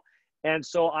as well. And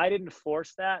so I didn't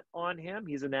force that on him.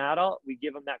 He's an adult. We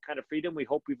give him that kind of freedom. We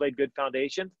hope we've laid good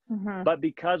foundations. Mm-hmm. But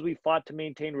because we fought to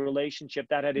maintain relationship,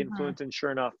 that had Mm-hmm. influence. And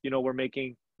sure enough, you know, we're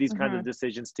making these kinds Mm-hmm. of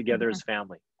decisions together Mm-hmm. as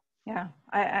family. Yeah,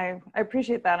 I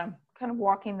appreciate that. I'm kind of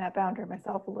walking that boundary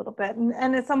myself a little bit.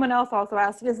 And as someone else also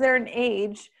asked, is there an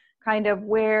age kind of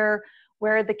where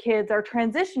the kids are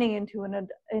transitioning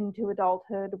into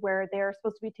adulthood where they're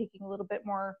supposed to be taking a little bit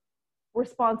more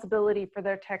responsibility for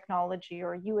their technology,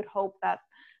 or you would hope that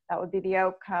that would be the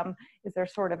outcome? Is there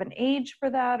sort of an age for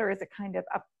that, or is it kind of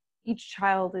up, each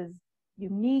child is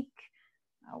unique?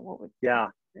 What would Yeah.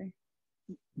 you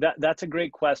say? That's a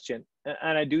great question,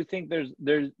 and I do think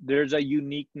there's a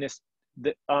uniqueness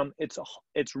that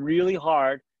it's really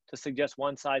hard to suggest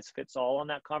one size fits all on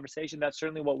that conversation. That's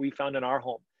certainly what we found in our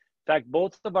home. In fact,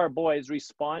 both of our boys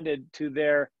responded to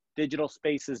their digital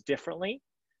spaces differently,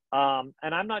 and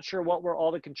I'm not sure what were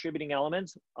all the contributing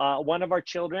elements. One of our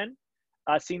children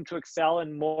seemed to excel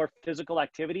in more physical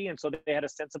activity, and so they had a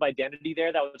sense of identity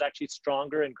there that was actually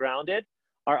stronger and grounded.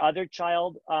 Our other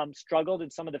child struggled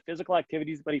in some of the physical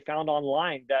activities, but he found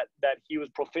online that he was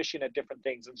proficient at different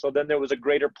things. And so then there was a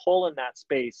greater pull in that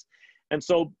space. And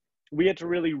so we had to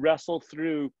really wrestle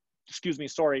through,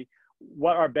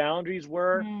 what our boundaries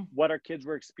were, what our kids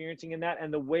were experiencing in that,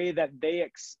 and the way that they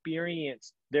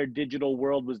experienced their digital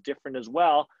world was different as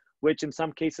well, which in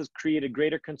some cases created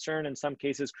greater concern, in some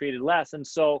cases created less. And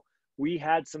so we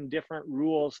had some different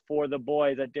rules for the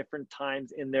boys at different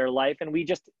times in their life. And we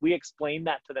explained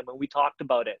that to them, and we talked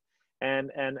about it and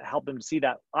helped them to see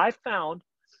that. I found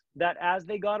that as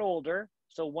they got older,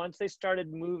 so once they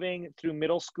started moving through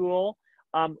middle school,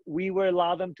 we would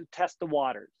allow them to test the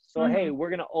waters. So, hey, we're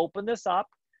going to open this up.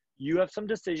 You have some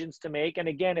decisions to make. And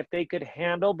again, if they could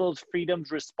handle those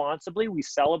freedoms responsibly, we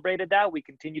celebrated that. We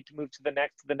continued to move to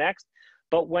the next.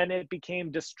 But when it became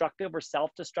destructive or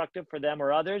self-destructive for them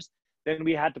or others, then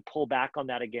we had to pull back on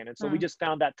that again. And so we just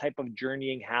found that type of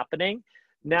journeying happening.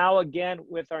 Now, again,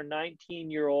 with our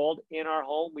 19-year-old in our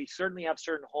home, we certainly have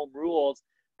certain home rules,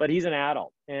 but he's an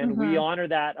adult and we honor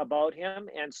that about him.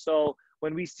 And so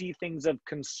when we see things of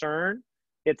concern,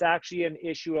 it's actually an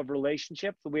issue of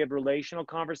relationship. So we have relational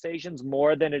conversations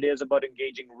more than it is about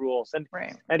engaging rules.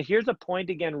 And here's a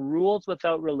point again, rules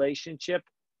without relationship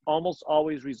almost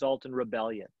always result in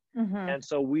rebellion. And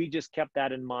so we just kept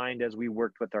that in mind as we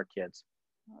worked with our kids.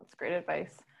 That's great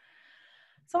advice.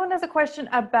 Someone has a question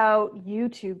about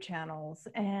YouTube channels,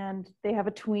 and they have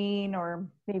a tween or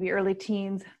maybe early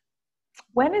teens.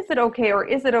 When is it okay, or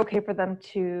is it okay for them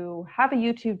to have a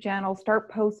YouTube channel, start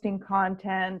posting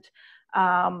content?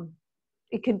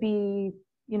 It could be,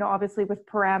 you know, obviously with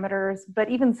parameters, but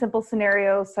even simple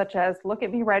scenarios such as, look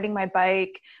at me riding my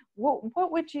bike. What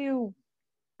would you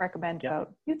recommend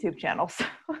about YouTube channels?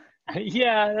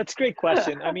 Yeah, that's a great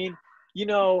question. I mean, you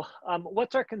know,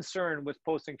 what's our concern with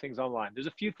posting things online? There's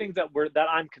a few things that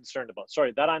I'm concerned about.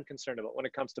 That I'm concerned about when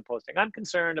it comes to posting. I'm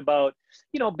concerned about,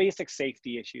 you know, basic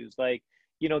safety issues, like,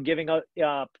 you know, giving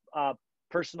out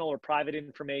personal or private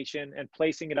information and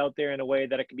placing it out there in a way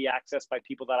that it can be accessed by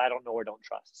people that I don't know or don't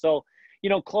trust. So, you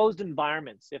know, closed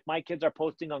environments. If my kids are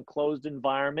posting on closed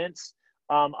environments,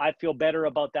 I feel better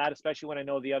about that, especially when I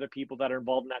know the other people that are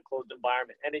involved in that closed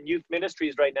environment. And in youth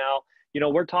ministries right now, you know,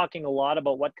 we're talking a lot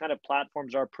about what kind of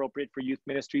platforms are appropriate for youth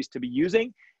ministries to be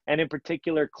using, and in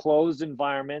particular, closed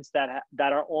environments that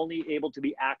are only able to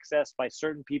be accessed by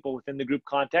certain people within the group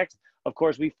context. Of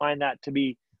course, we find that to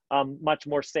be much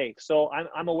more safe. So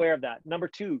I'm aware of that. Number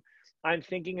two, I'm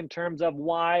thinking in terms of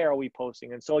why are we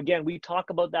posting? And so again, we talk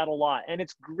about that a lot, and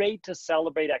it's great to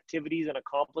celebrate activities and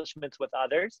accomplishments with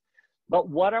others. But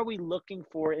what are we looking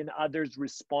for in others'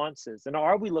 responses? And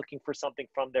are we looking for something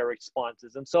from their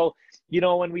responses? And so, you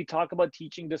know, when we talk about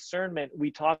teaching discernment, we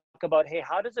talk about, hey,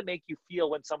 how does it make you feel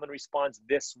when someone responds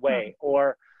this way?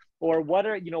 Or what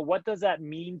are, you know, what does that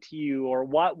mean to you? Or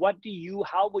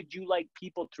how would you like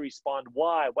people to respond?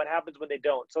 Why? What happens when they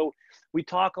don't? So we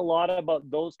talk a lot about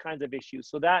those kinds of issues.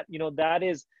 So that, you know, that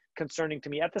is concerning to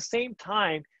me. At the same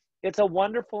time, it's a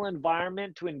wonderful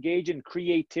environment to engage in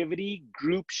creativity,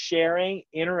 group sharing,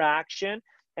 interaction.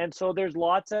 And so there's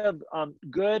lots of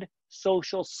good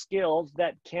social skills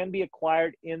that can be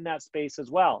acquired in that space as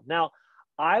well. Now,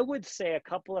 I would say a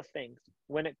couple of things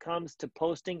when it comes to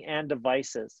posting and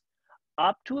devices.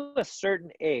 Up to a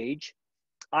certain age,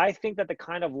 I think that the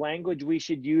kind of language we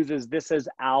should use is this is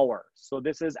our. So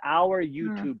this is our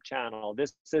Mm. YouTube channel.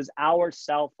 This is our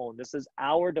cell phone. This is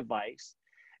our device.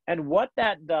 And what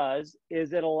that does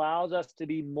is it allows us to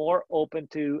be more open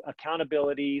to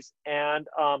accountabilities and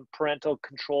parental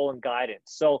control and guidance.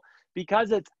 So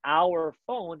because it's our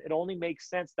phone, it only makes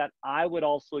sense that I would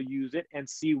also use it and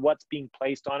see what's being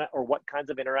placed on it or what kinds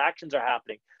of interactions are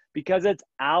happening. Because it's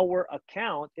our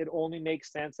account, it only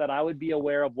makes sense that I would be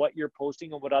aware of what you're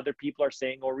posting and what other people are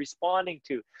saying or responding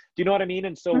to. Do you know what I mean?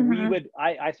 And so Mm-hmm.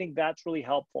 I think that's really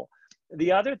helpful.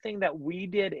 The other thing that we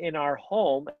did in our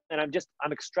home, and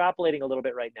I'm extrapolating a little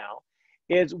bit right now,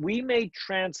 is we made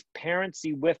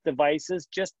transparency with devices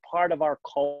just part of our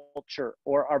culture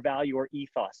or our value or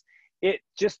ethos. It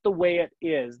just the way it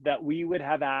is that we would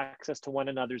have access to one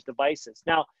another's devices.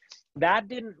 Now, that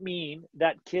didn't mean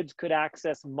that kids could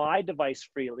access my device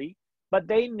freely, but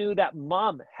they knew that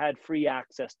mom had free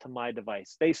access to my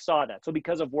device. They saw that. So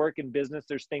because of work and business,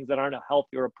 there's things that aren't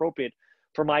healthy or appropriate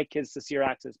for my kids to see or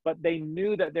access, but they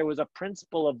knew that there was a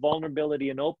principle of vulnerability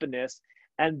and openness,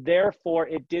 and therefore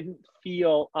it didn't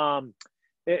feel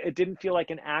it didn't feel like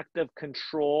an act of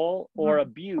control or Mm.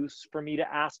 abuse for me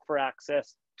to ask for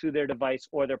access to their device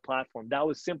or their platform. That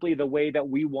was simply the way that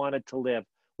we wanted to live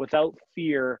without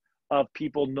fear of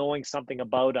people knowing something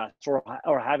about us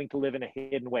or having to live in a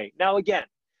hidden way. Now, again,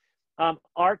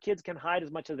 our kids can hide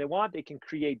as much as they want. They can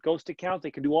create ghost accounts.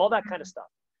 They can do all that kind of stuff.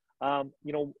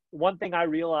 One thing I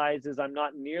realize is I'm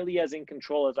not nearly as in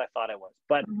control as I thought I was.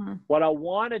 But Mm-hmm. what I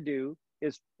want to do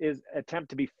is attempt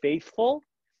to be faithful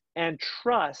and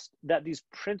trust that these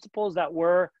principles that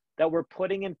we're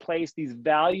putting in place, these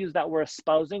values that we're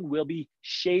espousing, will be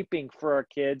shaping for our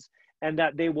kids, and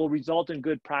that they will result in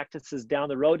good practices down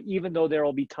the road, even though there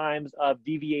will be times of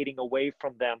deviating away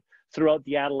from them throughout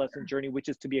the adolescent journey, which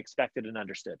is to be expected and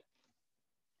understood.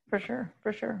 For sure,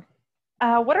 for sure.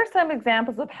 What are some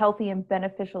examples of healthy and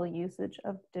beneficial usage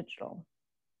of digital?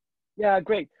 Yeah,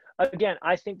 great. Again,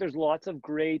 I think there's lots of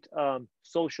great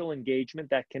social engagement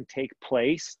that can take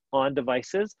place on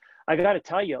devices. I got to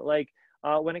tell you, like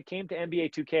when it came to NBA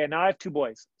 2K, and now I have two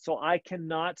boys, so I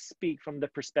cannot speak from the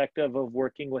perspective of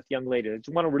working with young ladies. I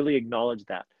just want to really acknowledge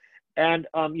that. And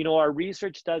our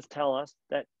research does tell us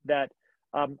that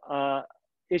um, uh,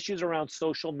 issues around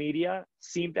social media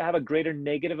seem to have a greater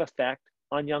negative effect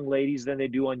on young ladies than they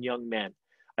do on young men.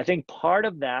 I think part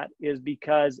of that is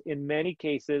because in many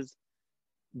cases,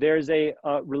 there's a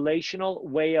relational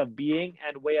way of being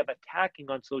and way of attacking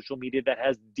on social media that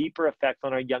has deeper effects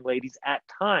on our young ladies at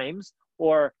times,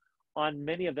 or on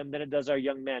many of them, than it does our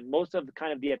young men. Most of the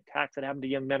kind of the attacks that happen to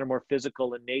young men are more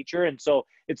physical in nature, and so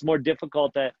it's more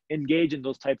difficult to engage in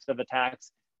those types of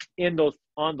attacks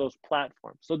on those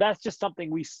platforms. So that's just something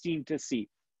we seem to see.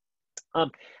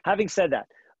 Having said that,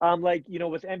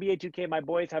 with NBA 2K, my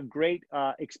boys have great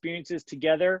experiences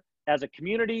together as a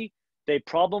community. They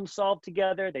problem solve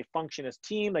together. They function as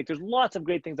team. Like, there's lots of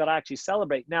great things that I actually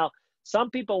celebrate. Now, some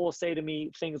people will say to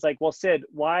me things like, well, Sid,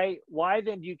 why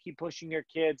then do you keep pushing your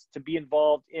kids to be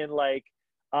involved in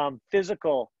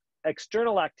physical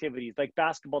external activities like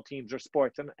basketball teams or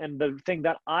sports? And the thing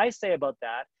that I say about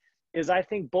that is I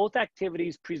think both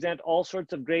activities present all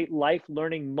sorts of great life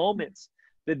learning moments.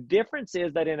 The difference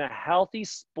is that in a healthy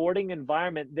sporting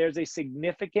environment, there's a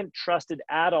significant trusted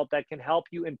adult that can help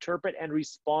you interpret and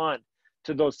respond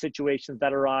to those situations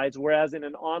that arise. Whereas in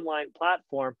an online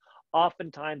platform,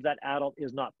 oftentimes that adult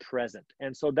is not present.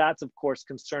 And so that's, of course,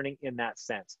 concerning in that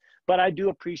sense. But I do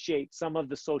appreciate some of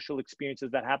the social experiences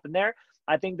that happen there.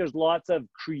 I think there's lots of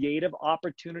creative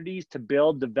opportunities to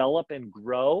build, develop, and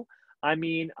grow. I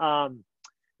mean,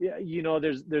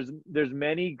 there's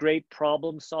many great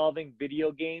problem solving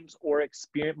video games or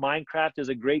experience. Minecraft is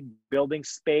a great building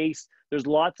space. There's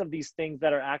lots of these things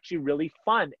that are actually really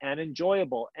fun and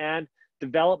enjoyable and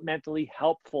developmentally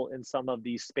helpful in some of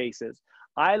these spaces.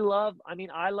 I love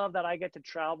that I get to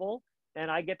travel and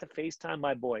I get to FaceTime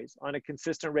my boys on a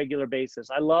consistent, regular basis.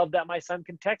 I love that my son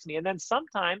can text me. And then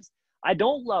sometimes I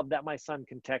don't love that my son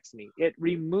can text me. It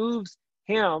removes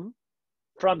him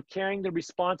from carrying the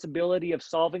responsibility of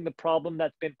solving the problem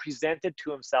that's been presented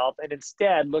to himself, and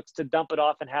instead looks to dump it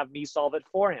off and have me solve it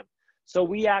for him. So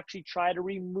we actually try to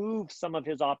remove some of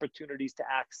his opportunities to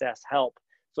access help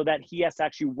so that he has to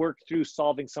actually work through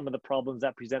solving some of the problems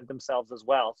that present themselves as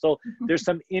well. So there's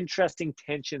some interesting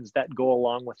tensions that go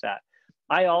along with that.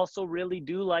 I also really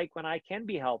do like when I can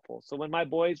be helpful. So when my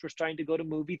boys were starting to go to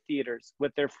movie theaters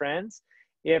with their friends,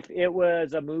 if it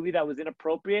was a movie that was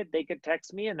inappropriate, they could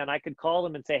text me and then I could call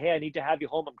them and say, hey, I need to have you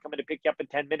home. I'm coming to pick you up in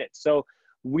 10 minutes. So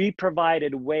we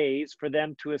provided ways for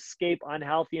them to escape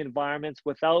unhealthy environments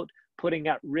without putting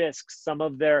at risk some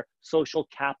of their social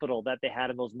capital that they had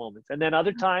in those moments. And then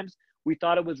other times we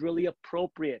thought it was really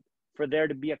appropriate for there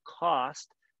to be a cost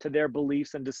to their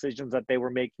beliefs and decisions that they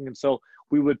were making. And so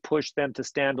we would push them to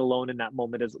stand alone in that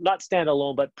moment, as not stand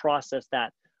alone, but process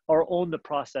that or own the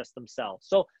process themselves.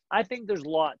 So I think there's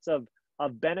lots of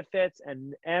benefits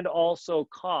and also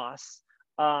costs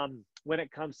when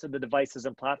it comes to the devices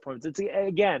and platforms. It's,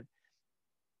 again,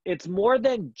 it's more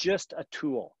than just a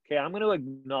tool. Okay, I'm going to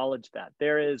acknowledge that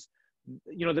there is,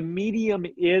 the medium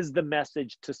is the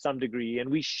message to some degree, and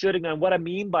we should. And what I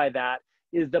mean by that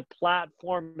is the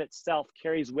platform itself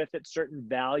carries with it certain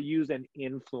values and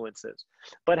influences.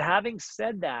 But having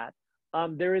said that,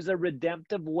 there is a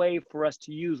redemptive way for us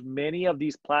to use many of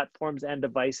these platforms and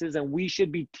devices, and we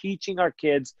should be teaching our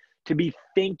kids to be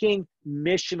thinking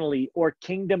missionally or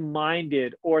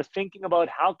kingdom-minded, or thinking about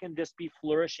how can this be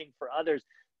flourishing for others.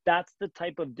 That's the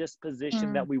type of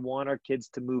disposition that we want our kids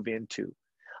to move into.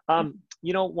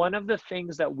 One of the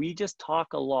things that we just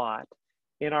talk a lot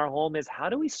in our home is, how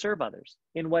do we serve others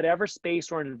in whatever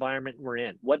space or environment we're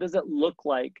in? What does it look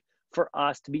like for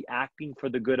us to be acting for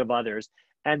the good of others?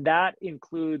 And that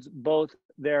includes both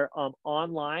their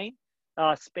online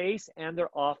space and their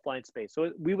offline space.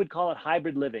 So we would call it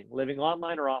hybrid living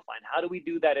online or offline. How do we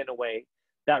do that in a way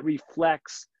that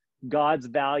reflects God's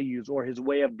values or his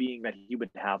way of being that he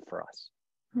would have for us?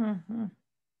 Mm-hmm.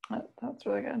 That's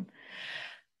really good.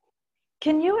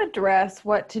 Can you address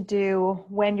what to do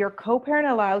when your co-parent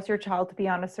allows your child to be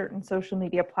on a certain social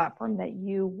media platform that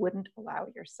you wouldn't allow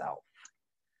yourself?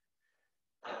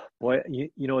 Boy,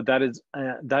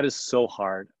 that is so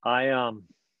hard. My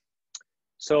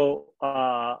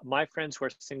friends who are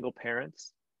single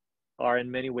parents are in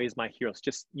many ways my heroes.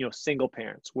 Just, single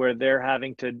parents where they're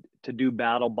having to do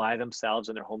battle by themselves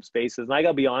in their home spaces. And I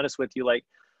gotta be honest with you, like,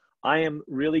 I am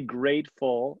really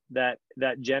grateful that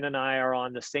Jen and I are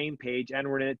on the same page and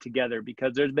we're in it together,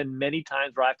 because there's been many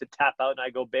times where I have to tap out and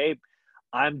I go, babe,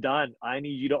 I'm done. I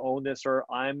need you to own this, or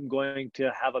I'm going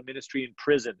to have a ministry in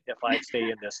prison if I stay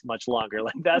in this much longer.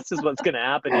 Like, that's just what's going to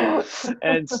happen here.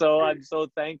 And so I'm so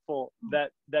thankful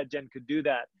that Jen could do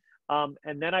that.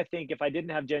 And then I think if I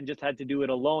didn't have Jen, just had to do it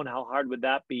alone, how hard would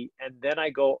that be? And then I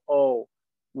go, oh,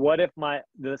 what if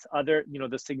this other,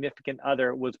 the significant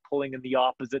other was pulling in the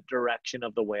opposite direction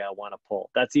of the way I want to pull?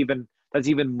 That's even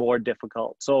more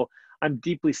difficult. So I'm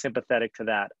deeply sympathetic to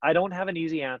that. I don't have an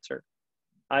easy answer.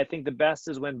 I think the best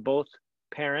is when both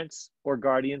parents or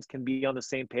guardians can be on the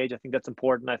same page. I think that's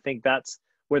important. I think that's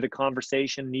where the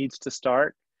conversation needs to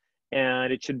start,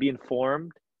 and it should be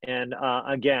informed. And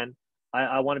again,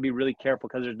 I want to be really careful,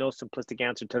 because there's no simplistic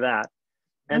answer to that.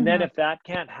 And then if that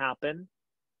can't happen,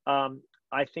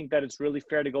 I think that it's really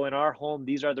fair to go, in our home,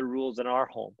 these are the rules in our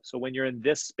home. So when you're in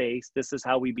this space, this is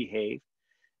how we behave.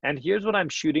 And here's what I'm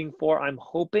shooting for. I'm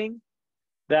hoping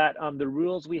that the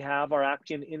rules we have are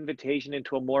actually an invitation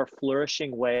into a more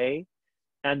flourishing way,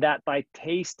 and that by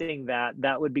tasting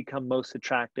that would become most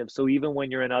attractive. So even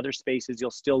when you're in other spaces,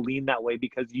 you'll still lean that way,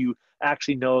 because you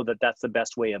actually know that that's the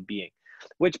best way of being.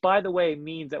 Which, by the way,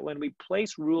 means that when we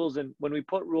place rules and when we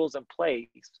put rules in place,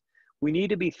 we need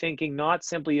to be thinking not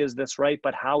simply, is this right,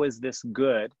 but how is this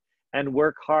good? And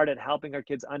work hard at helping our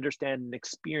kids understand and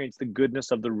experience the goodness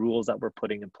of the rules that we're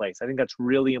putting in place. I think that's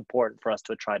really important for us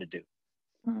to try to do.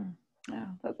 Yeah,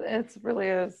 it really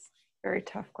is a very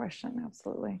tough question.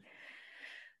 Absolutely.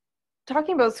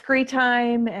 Talking about screen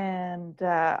time and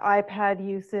iPad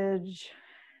usage,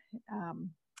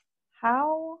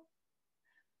 how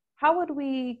would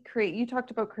we create? You talked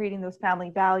about creating those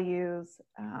family values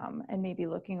and maybe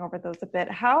looking over those a bit.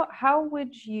 How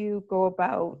would you go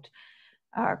about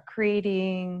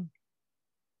creating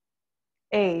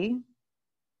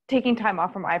taking time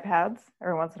off from iPads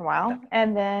every once in a while,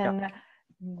 and then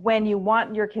when you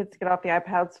want your kids to get off the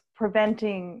iPads,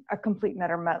 preventing a complete and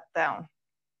utter meltdown?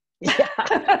 Yeah.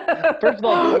 First of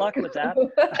all, good luck with that.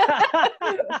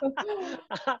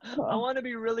 I want to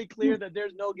be really clear that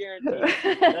there's no guarantee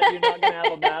that you're not going to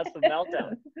have a massive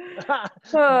meltdown. But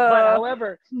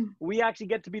however, we actually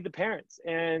get to be the parents.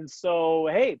 And so,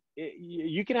 hey,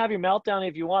 you can have your meltdown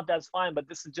if you want, that's fine, but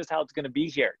this is just how it's going to be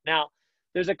here. Now,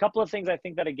 there's a couple of things I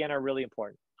think that, again, are really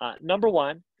important. Number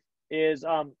one is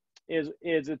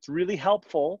it's really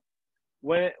helpful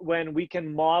when we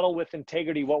can model with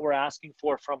integrity what we're asking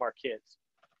for from our kids,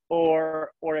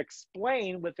 or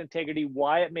explain with integrity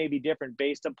why it may be different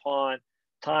based upon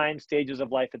time, stages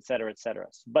of life, et cetera, et cetera.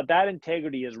 But that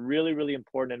integrity is really, really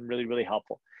important and really, really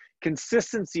helpful.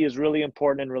 Consistency is really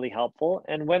important and really helpful.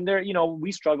 And when they're,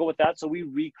 we struggle with that, so we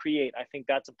recreate. I think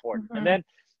that's important. And then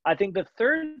I think the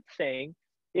third thing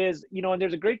is, and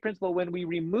there's a great principle: when we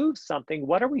remove something,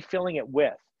 what are we filling it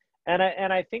with? And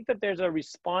I think that there's a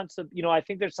response of, I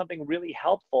think there's something really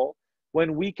helpful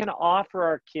when we can offer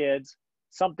our kids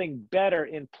something better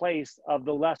in place of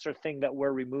the lesser thing that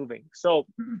we're removing. So,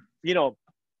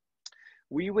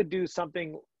 we would do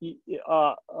something,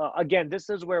 again, this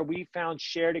is where we found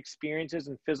shared experiences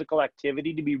and physical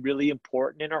activity to be really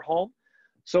important in our home.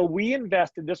 So we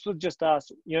invested, this was just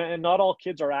us, and not all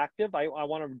kids are active. I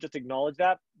want to just acknowledge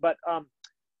that, but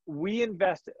we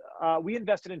invested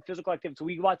in physical activity. So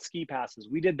we bought ski passes.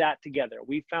 We did that together.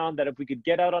 We found that if we could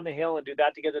get out on the hill and do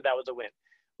that together, that was a win.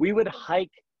 We would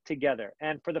hike together.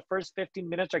 And for the first 15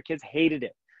 minutes, our kids hated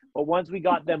it. But once we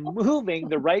got them moving,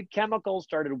 the right chemicals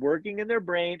started working in their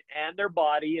brain and their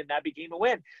body, and that became a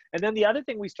win. And then the other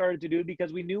thing we started to do,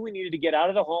 because we knew we needed to get out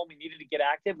of the home, we needed to get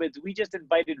active, is we just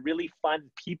invited really fun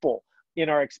people in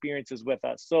our experiences with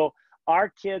us. So our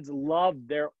kids loved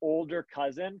their older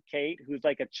cousin, Kate, who's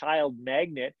like a child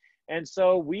magnet. And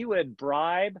so we would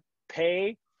bribe,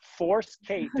 pay, force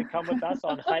Kate to come with us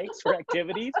on hikes or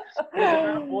activities, and then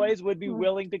our boys would be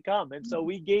willing to come. And so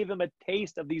we gave them a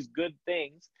taste of these good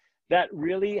things that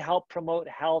really help promote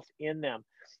health in them.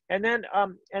 And then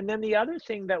the other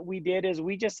thing that we did is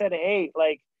we just said, hey,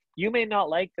 like, you may not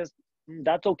like this,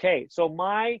 that's okay. So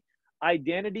my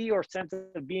identity or sense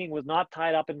of being was not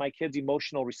tied up in my kids'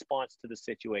 emotional response to the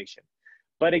situation.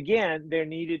 But again, there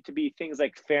needed to be things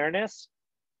like fairness,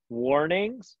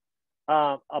 warnings,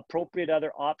 appropriate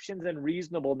other options, and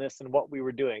reasonableness in what we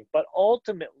were doing. But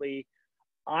ultimately,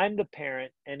 I'm the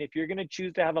parent, and if you're going to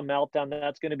choose to have a meltdown,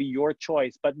 that's going to be your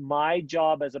choice. But my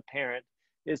job as a parent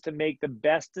is to make the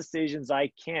best decisions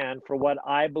I can for what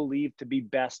I believe to be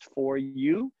best for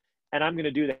you, and I'm going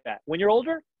to do that. When you're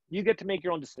older, you get to make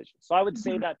your own decisions. So I would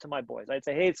say that to my boys. I'd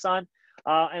say, hey, son,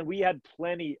 and we had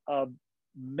plenty of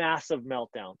massive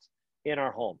meltdowns in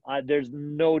our home. There's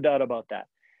no doubt about that.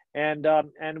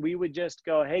 And we would just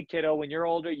go, hey, kiddo, when you're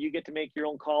older, you get to make your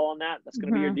own call on that. That's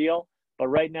going to be your deal. But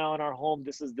right now in our home,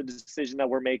 this is the decision that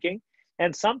we're making.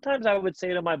 And sometimes I would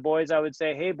say to my boys, I would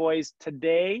say, hey, boys,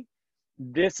 today,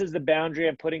 this is the boundary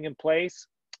I'm putting in place.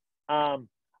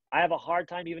 I have a hard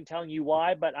time even telling you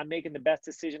why, but I'm making the best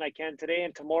decision I can today,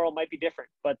 and tomorrow might be different.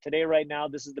 But today, right now,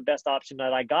 this is the best option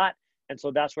that I got. And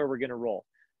so that's where we're going to roll.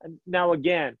 And now,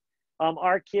 again,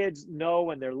 our kids know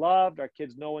when they're loved. Our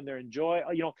kids know when they're enjoyed.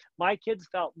 My kids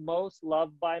felt most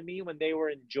loved by me when they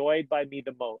were enjoyed by me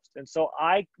the most. And so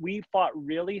we fought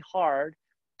really hard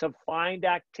to find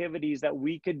activities that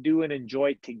we could do and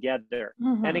enjoy together.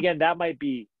 And again, that might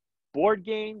be board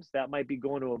games. That might be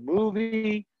going to a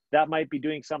movie. That might be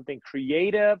doing something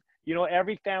creative.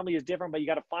 Every family is different, but you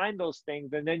got to find those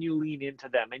things, and then you lean into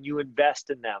them and you invest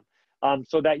in them,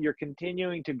 so that you're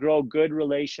continuing to grow good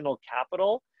relational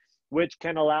capital, which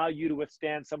can allow you to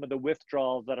withstand some of the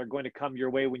withdrawals that are going to come your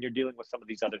way when you're dealing with some of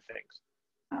these other things.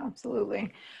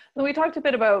 Absolutely. So we talked a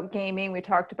bit about gaming. We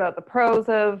talked about the pros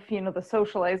of, the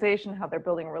socialization, how they're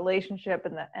building a relationship,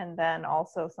 and then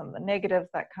also some of the negatives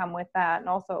that come with that, and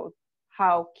also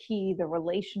how key the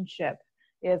relationship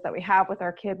is that we have with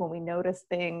our kid when we notice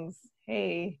things.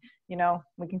 Hey,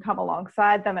 we can come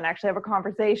alongside them and actually have a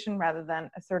conversation rather than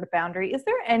assert a boundary. Is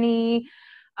there any,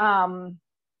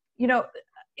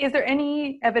 is there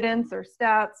any evidence or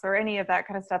stats or any of that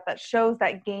kind of stuff that shows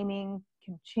that gaming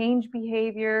can change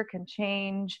behavior, can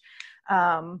change,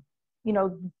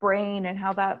 brain and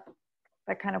how that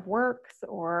kind of works?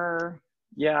 Or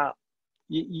yeah,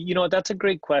 that's a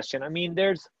great question. I mean,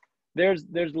 there's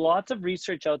lots of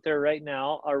research out there right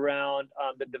now around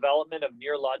the development of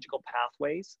neurological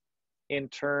pathways in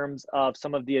terms of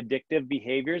some of the addictive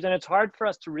behaviors, and it's hard for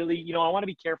us to really, I want to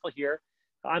be careful here.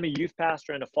 I'm a youth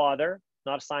pastor and a father,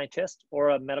 not a scientist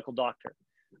or a medical doctor.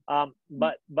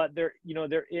 But there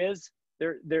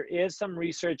is some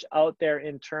research out there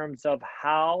in terms of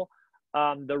how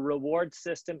the reward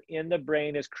system in the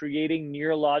brain is creating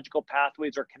neurological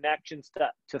pathways or connections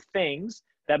to things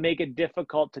that make it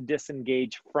difficult to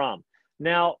disengage from.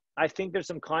 Now, I think there's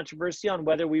some controversy on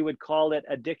whether we would call it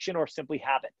addiction or simply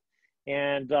habit.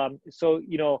 And so,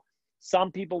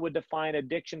 some people would define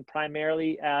addiction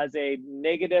primarily as a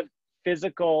negative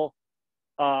physical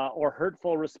or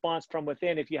hurtful response from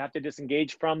within if you have to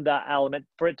disengage from the element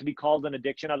for it to be called an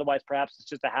addiction. Otherwise, perhaps it's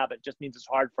just a habit. It just means it's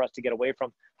hard for us to get away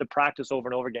from the practice over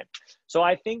and over again. So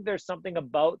I think there's something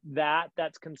about that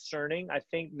that's concerning. I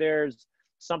think there's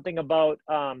something about,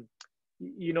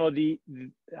 you know,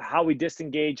 how we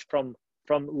disengage from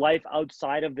life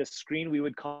outside of this screen. We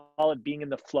would call it being in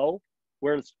the flow,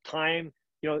 where time,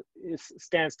 you know,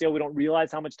 stand still. We don't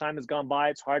realize how much time has gone by.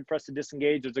 It's hard for us to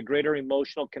disengage. There's a greater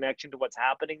emotional connection to what's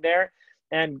happening there.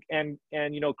 And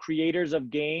you know, creators of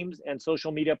games and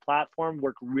social media platform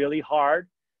work really hard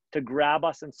to grab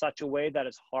us in such a way that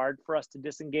it's hard for us to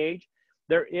disengage.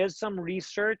 There is some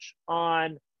research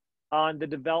on the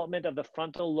development of the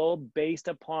frontal lobe based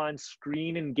upon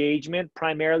screen engagement,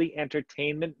 primarily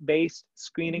entertainment-based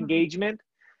screen engagement,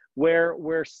 where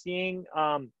we're seeing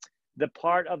the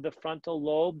part of the frontal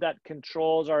lobe that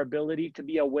controls our ability to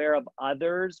be aware of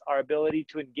others, our ability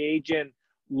to engage in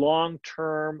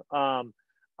long-term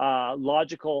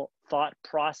logical thought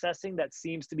processing that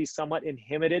seems to be somewhat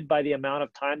inhibited by the amount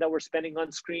of time that we're spending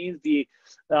on screens.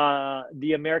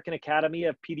 The American Academy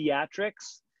of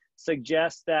Pediatrics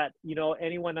suggests that, you know,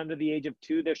 anyone under the age of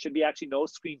 2, there should be actually no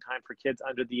screen time for kids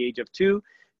under the age of 2.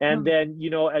 And then,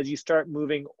 you know, as you start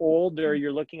moving older,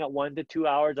 you're looking at 1 to 2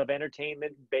 hours of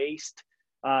entertainment-based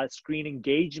screen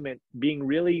engagement being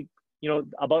really, you know,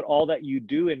 about all that you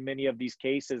do in many of these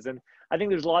cases. And I think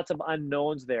there's lots of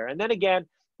unknowns there. And then again,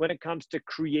 when it comes to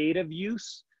creative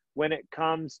use, when it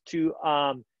comes to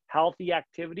healthy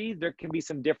activities, there can be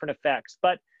some different effects.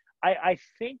 But I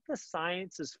think the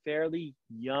science is fairly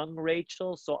young,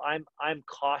 Rachel. So I'm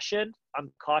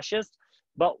cautious.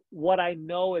 But what I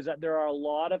know is that there are a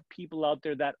lot of people out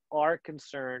there that are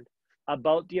concerned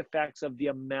about the effects of the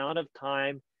amount of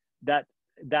time the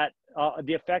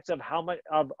effects of how much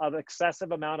of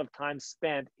excessive amount of time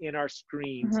spent in our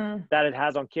screens that it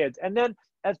has on kids. And then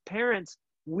as parents,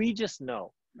 we just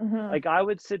know. Like I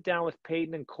would sit down with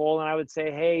Peyton and Cole and I would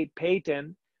say, hey,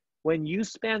 Peyton, when you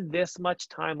spend this much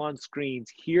time on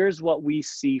screens, here's what we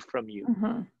see from you.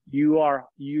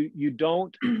 You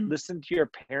don't listen to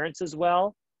your parents as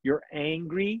well. You're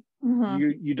angry.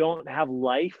 You don't have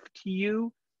life to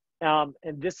you. And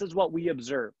this is what we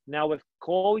observe. Now with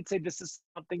Cole, we'd say this is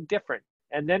something different.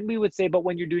 And then we would say, but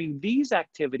when you're doing these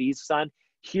activities, son,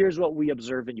 here's what we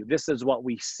observe in you. This is what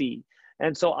we see.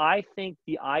 And so I think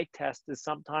the eye test is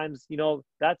sometimes, you know,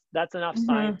 that's enough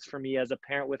science for me as a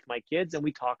parent with my kids. And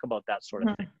we talk about that sort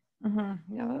of thing.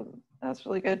 Yeah, that's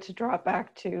really good to draw it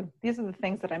back to. These are the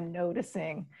things that I'm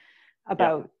noticing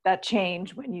about that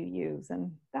change when you use,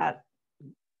 and that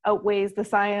outweighs the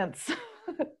science.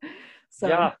 So,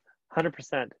 yeah,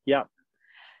 100%. Yeah.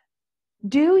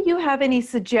 Do you have any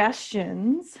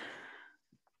suggestions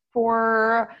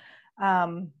for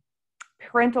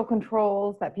parental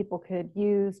controls that people could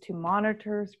use to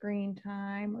monitor screen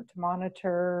time or to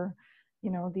monitor, you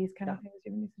know, these kind of things?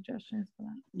 Do you have any suggestions for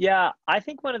that? Yeah, I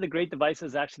think one of the great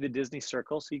devices is actually the Disney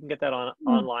Circle. So you can get that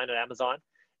online at Amazon.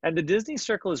 And the Disney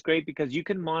Circle is great because you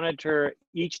can monitor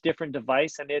each different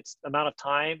device and its amount of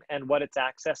time and what it's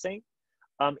accessing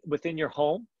within your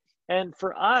home. And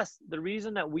for us, the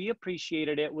reason that we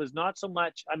appreciated it was not so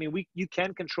much, I mean, you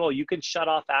can control, you can shut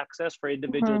off access for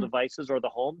individual devices or the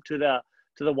home to the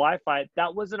Wi-Fi.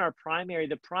 That wasn't our primary.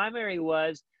 The primary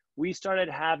was we started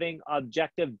having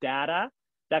objective data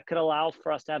that could allow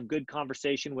for us to have good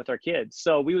conversation with our kids.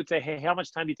 So we would say, hey, how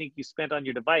much time do you think you spent on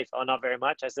your device? Oh, not very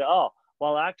much. I said, oh,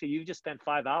 well, actually, you just spent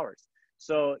 5 hours.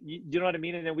 So you know what I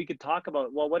mean? And then we could talk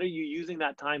about, well, what are you using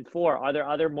that time for? Are there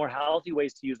other more healthy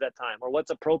ways to use that time, or what's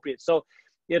appropriate? So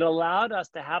it allowed us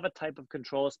to have a type of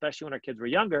control, especially when our kids were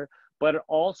younger, but it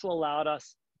also allowed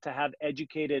us to have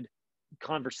educated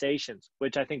conversations,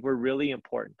 which I think were really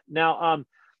important. Now,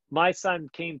 my son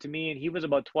came to me and he was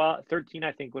about 13,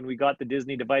 I think, when we got the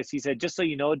Disney device. He said, just so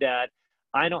you know, Dad,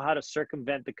 I know how to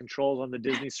circumvent the controls on the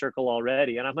Disney Circle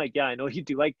already. And I'm like, yeah, I know you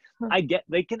do. Like, I get,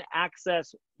 they can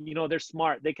access, you know, they're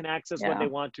smart. They can access what they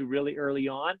want to really early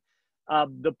on.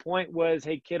 The point was,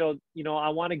 hey, kiddo, you know, I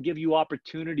want to give you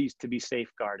opportunities to be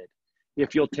safeguarded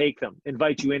if you'll take them,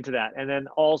 invite you into that. And then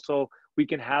also we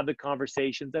can have the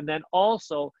conversations. And then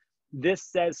also this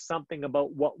says something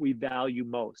about what we value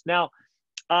most. Now,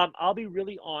 I'll be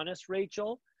really honest,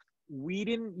 Rachel, we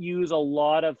didn't use a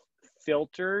lot of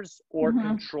filters or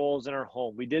controls in our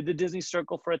home. We did the Disney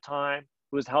Circle for a time.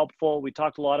 It was helpful. We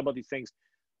talked a lot about these things.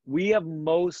 We have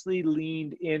mostly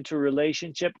leaned into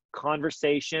relationship,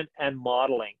 conversation, and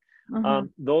modeling.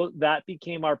 That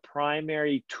became our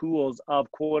primary tools of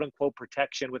quote unquote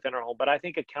protection within our home. But I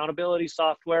think accountability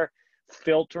software,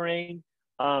 filtering,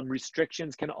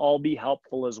 restrictions can all be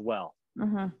helpful as well.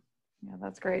 Yeah,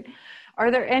 that's great.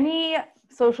 Are there any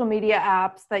social media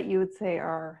apps that you would say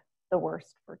are the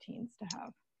worst for teens to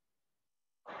have?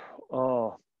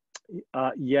 Oh,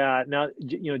 yeah. Now,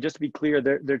 just to be clear,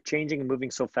 they're changing and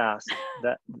moving so fast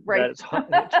that Right.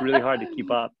 it's really hard to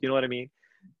keep up. You know what I mean?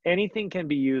 Anything can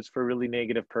be used for really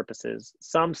negative purposes.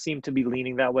 Some seem to be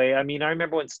leaning that way. I mean, I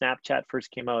remember when Snapchat first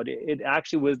came out, it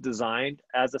actually was designed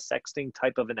as a sexting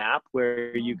type of an app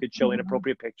where you could show Mhm.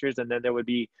 inappropriate pictures and then they would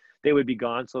be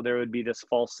gone. So there would be this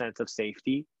false sense of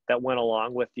safety that went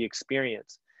along with the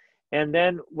experience. And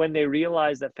then when they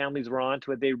realized that families were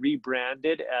onto it, they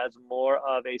rebranded as more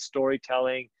of a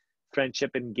storytelling,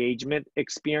 friendship engagement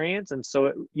experience. And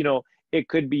so, it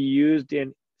could be used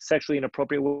in sexually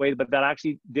inappropriate ways, but that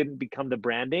actually didn't become the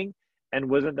branding and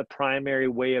wasn't the primary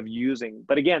way of using.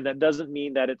 But again, that doesn't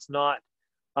mean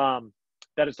um,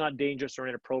 that it's not dangerous or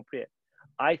inappropriate.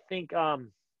 I think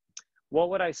what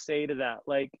would I say to that?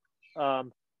 Like,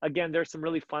 again, there's some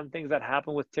really fun things that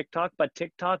happen with TikTok, but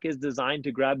TikTok is designed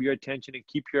to grab your attention and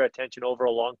keep your attention over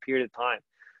a long period of time.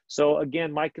 So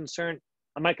again, my concern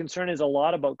is a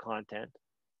lot about content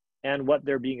and what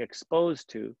they're being exposed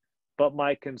to, but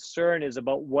my concern is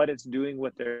about what it's doing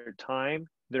with their time,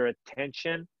 their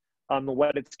attention,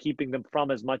 what it's keeping them from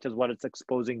as much as what it's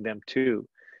exposing them to.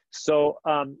 So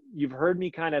you've heard me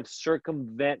kind of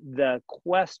circumvent the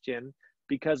question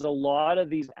because a lot of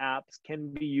these apps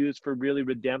can be used for really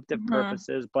redemptive Mhm.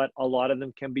 purposes, but a lot of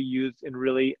them can be used in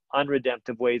really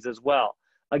unredemptive ways as well.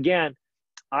 Again,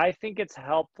 I think it's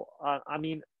helpful. I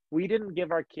mean, we didn't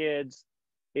give our kids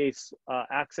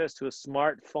access to a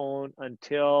smartphone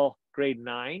until grade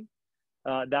 9.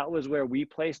 That was where we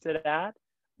placed it at.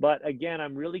 But again,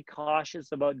 I'm really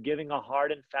cautious about giving a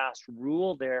hard and fast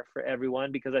rule there for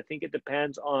everyone because I think it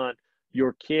depends on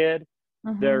your kid,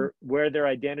 Mhm. where their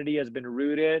identity has been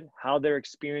rooted, how they're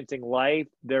experiencing life,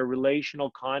 their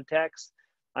relational context.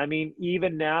 I mean,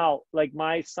 even now, like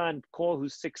my son Cole,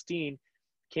 who's 16,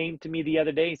 came to me the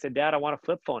other day. He said, "Dad, I want a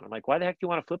flip phone." I'm like, "Why the heck do you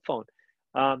want a flip phone?"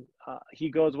 He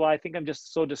goes, "Well, I think I'm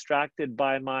just so distracted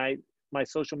by my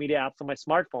social media apps on my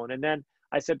smartphone." And then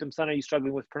I said to him, "Son, are you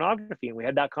struggling with pornography?" And we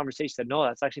had that conversation. He said, "No,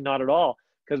 that's actually not at all."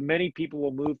 Because many people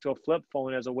will move to a flip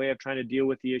phone as a way of trying to deal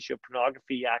with the issue of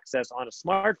pornography access on a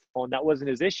smartphone. That wasn't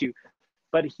his issue.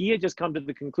 But he had just come to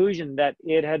the conclusion that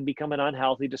it had become an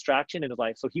unhealthy distraction in his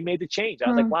life. So he made the change. I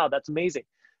was like, Mhm. wow, that's amazing.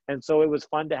 And so it was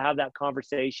fun to have that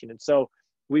conversation. And so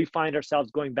we find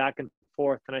ourselves going back and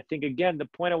forth. And I think, again, the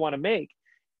point I want to make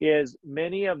is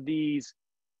many of these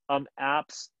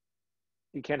apps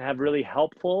can have really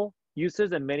helpful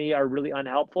uses and many are really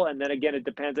unhelpful. And then again, it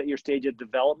depends at your stage of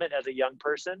development as a young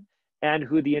person and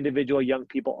who the individual young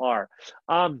people are.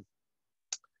 Um,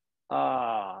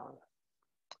 uh,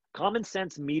 Common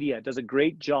Sense Media does a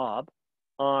great job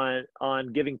on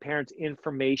giving parents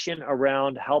information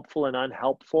around helpful and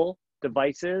unhelpful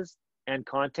devices and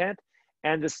content.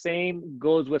 And the same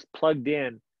goes with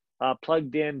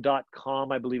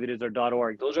pluggedin.com, I believe it is, or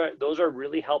 .org. Those are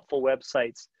really helpful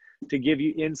websites to give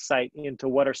you insight into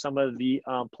what are some of the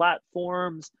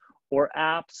platforms or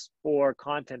apps or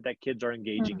content that kids are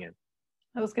engaging Mhm. in.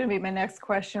 That was going to be my next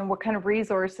question. What kind of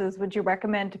resources would you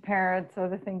recommend to parents? Are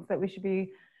the things that we should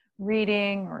be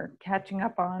reading or catching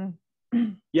up on?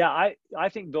 Yeah, I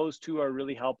think those two are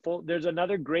really helpful. There's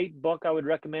another great book I would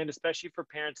recommend, especially for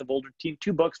parents of older teen.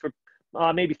 Two books for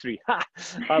maybe three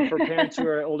for parents who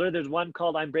are older. There's one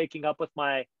called I'm breaking up with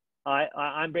my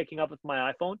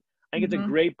iPhone. I think it's a Mhm.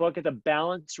 great book. It's a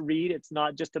balanced read. It's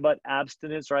not just about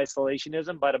abstinence or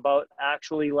isolationism, but about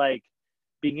actually like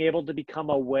being able to become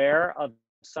aware of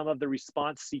some of the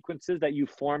response sequences that you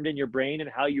formed in your brain and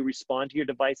how you respond to your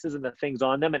devices and the things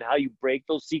on them and how you break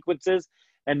those sequences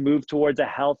and move towards a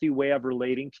healthy way of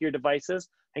relating to your devices.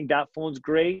 I think that phone's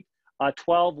great.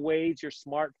 12 Ways Your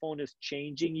Smartphone is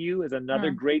Changing You is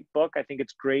another Mm. great book. I think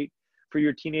it's great for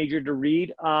your teenager to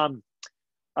read.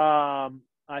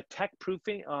 Tech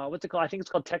Proofing, what's it called? I think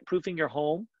it's called Tech Proofing Your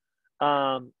Home.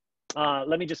 Um,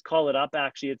 Let me just call it up,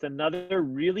 actually. It's another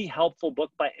really helpful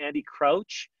book by Andy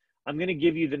Crouch. I'm going to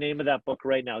give you the name of that book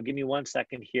right now. Give me 1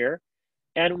 second here.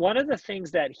 And one of the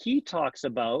things that he talks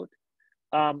about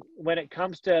when it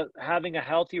comes to having a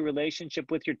healthy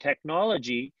relationship with your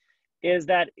technology is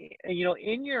that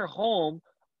in your home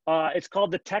it's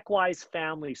called the TechWise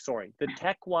family. Sorry, the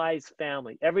TechWise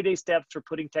family, everyday steps for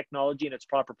putting technology in its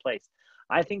proper place.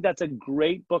 I think that's a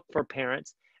great book for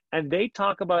parents, and they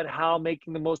talk about how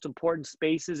making the most important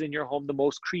spaces in your home the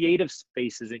most creative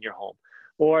spaces in your home,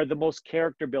 or the most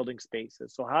character building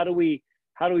spaces. So how do we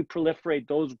proliferate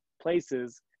those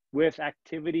places with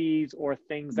activities or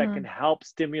things that can Mhm. help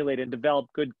stimulate and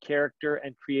develop good character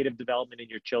and creative development in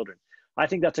your children. I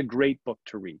think that's a great book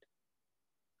to read.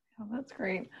 Oh, that's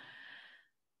great.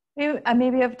 Maybe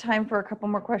I have time for a couple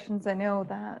more questions. I know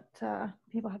that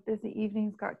people have busy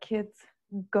evenings, got kids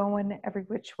going every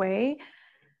which way.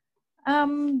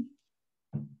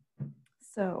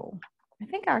 So I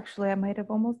think actually I might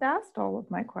have almost asked all of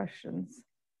my questions.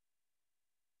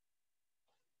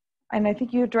 And I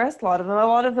think you addressed a lot of them. A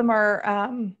lot of them are,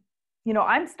 I'm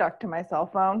stuck to my cell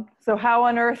phone. So how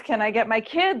on earth can I get my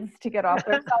kids to get off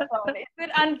their cell phone? Is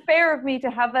it unfair of me to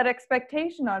have that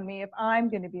expectation on me if I'm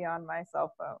going to be on my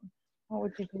cell phone? What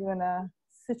would you do in a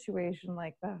situation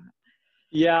like that?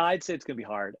 Yeah, I'd say it's going to be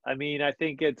hard. I mean, I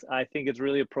think it's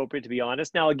really appropriate to be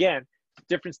honest. Now, again,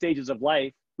 different stages of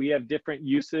life, we have different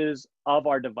uses of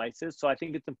our devices. So I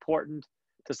think it's important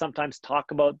to sometimes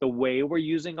talk about the way we're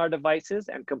using our devices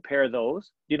and compare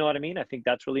those. You know what I mean? I think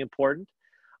that's really important.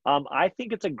 I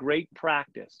think it's a great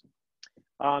practice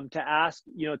to ask,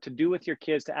 to do with your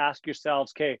kids, to ask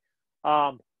yourselves, okay,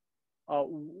 how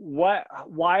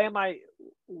am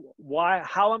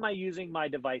I using my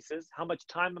devices? How much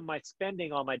time am I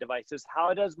spending on my devices?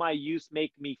 How does my use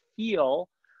make me feel?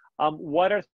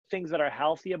 What are things that are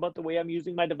healthy about the way I'm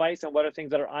using my device, and what are things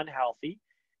that are unhealthy?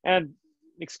 And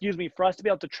for us to be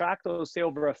able to track those, say,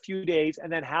 over a few days,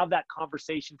 and then have that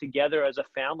conversation together as a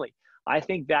family. I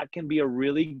think that can be a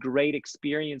really great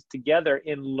experience together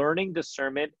in learning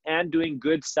discernment and doing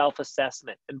good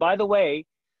self-assessment. And by the way,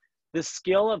 the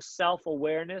skill of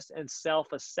self-awareness and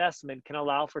self-assessment can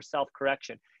allow for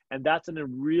self-correction. And that's a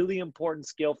really important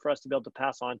skill for us to be able to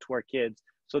pass on to our kids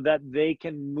so that they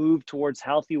can move towards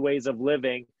healthy ways of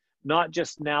living, not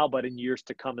just now, but in years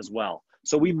to come as well.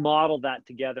 So we model that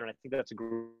together, and I think that's a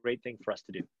great thing for us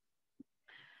to do.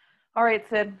 All right,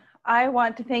 Sid, I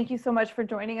want to thank you so much for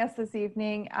joining us this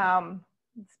evening.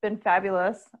 It's been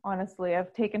fabulous, honestly.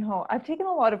 I've taken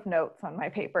a lot of notes on my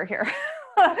paper here.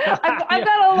 I've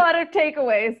got a lot of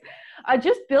takeaways.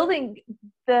 Just building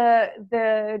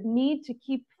the need to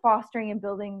keep fostering and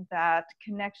building that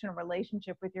connection and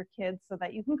relationship with your kids so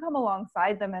that you can come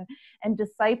alongside them and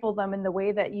disciple them in the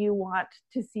way that you want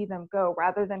to see them go,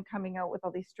 rather than coming out with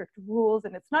all these strict rules.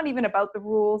 And it's not even about the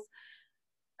rules.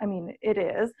 I mean, it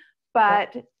is,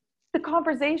 but the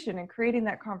conversation and creating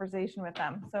that conversation with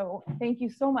them. So thank you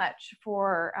so much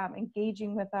for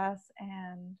engaging with us,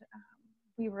 and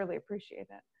we really appreciate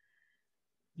it.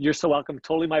 You're so welcome.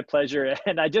 Totally my pleasure.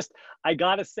 And I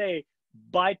gotta say,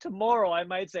 by tomorrow, I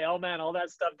might say, oh man, all that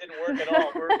stuff didn't work at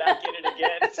all. We're back in it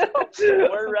again. So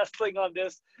we're wrestling on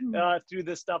this, through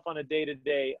this stuff on a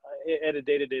day-to-day, at a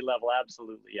day-to-day level.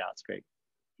 Absolutely. Yeah, it's great.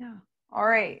 Yeah. All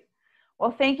right.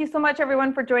 Well, thank you so much,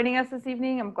 everyone, for joining us this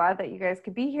evening. I'm glad that you guys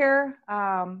could be here.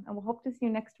 And we'll hope to see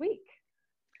you next week.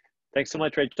 Thanks so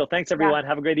much, Rachel. Thanks, everyone. Yeah.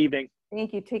 Have a great evening.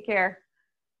 Thank you. Take care.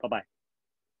 Bye-bye.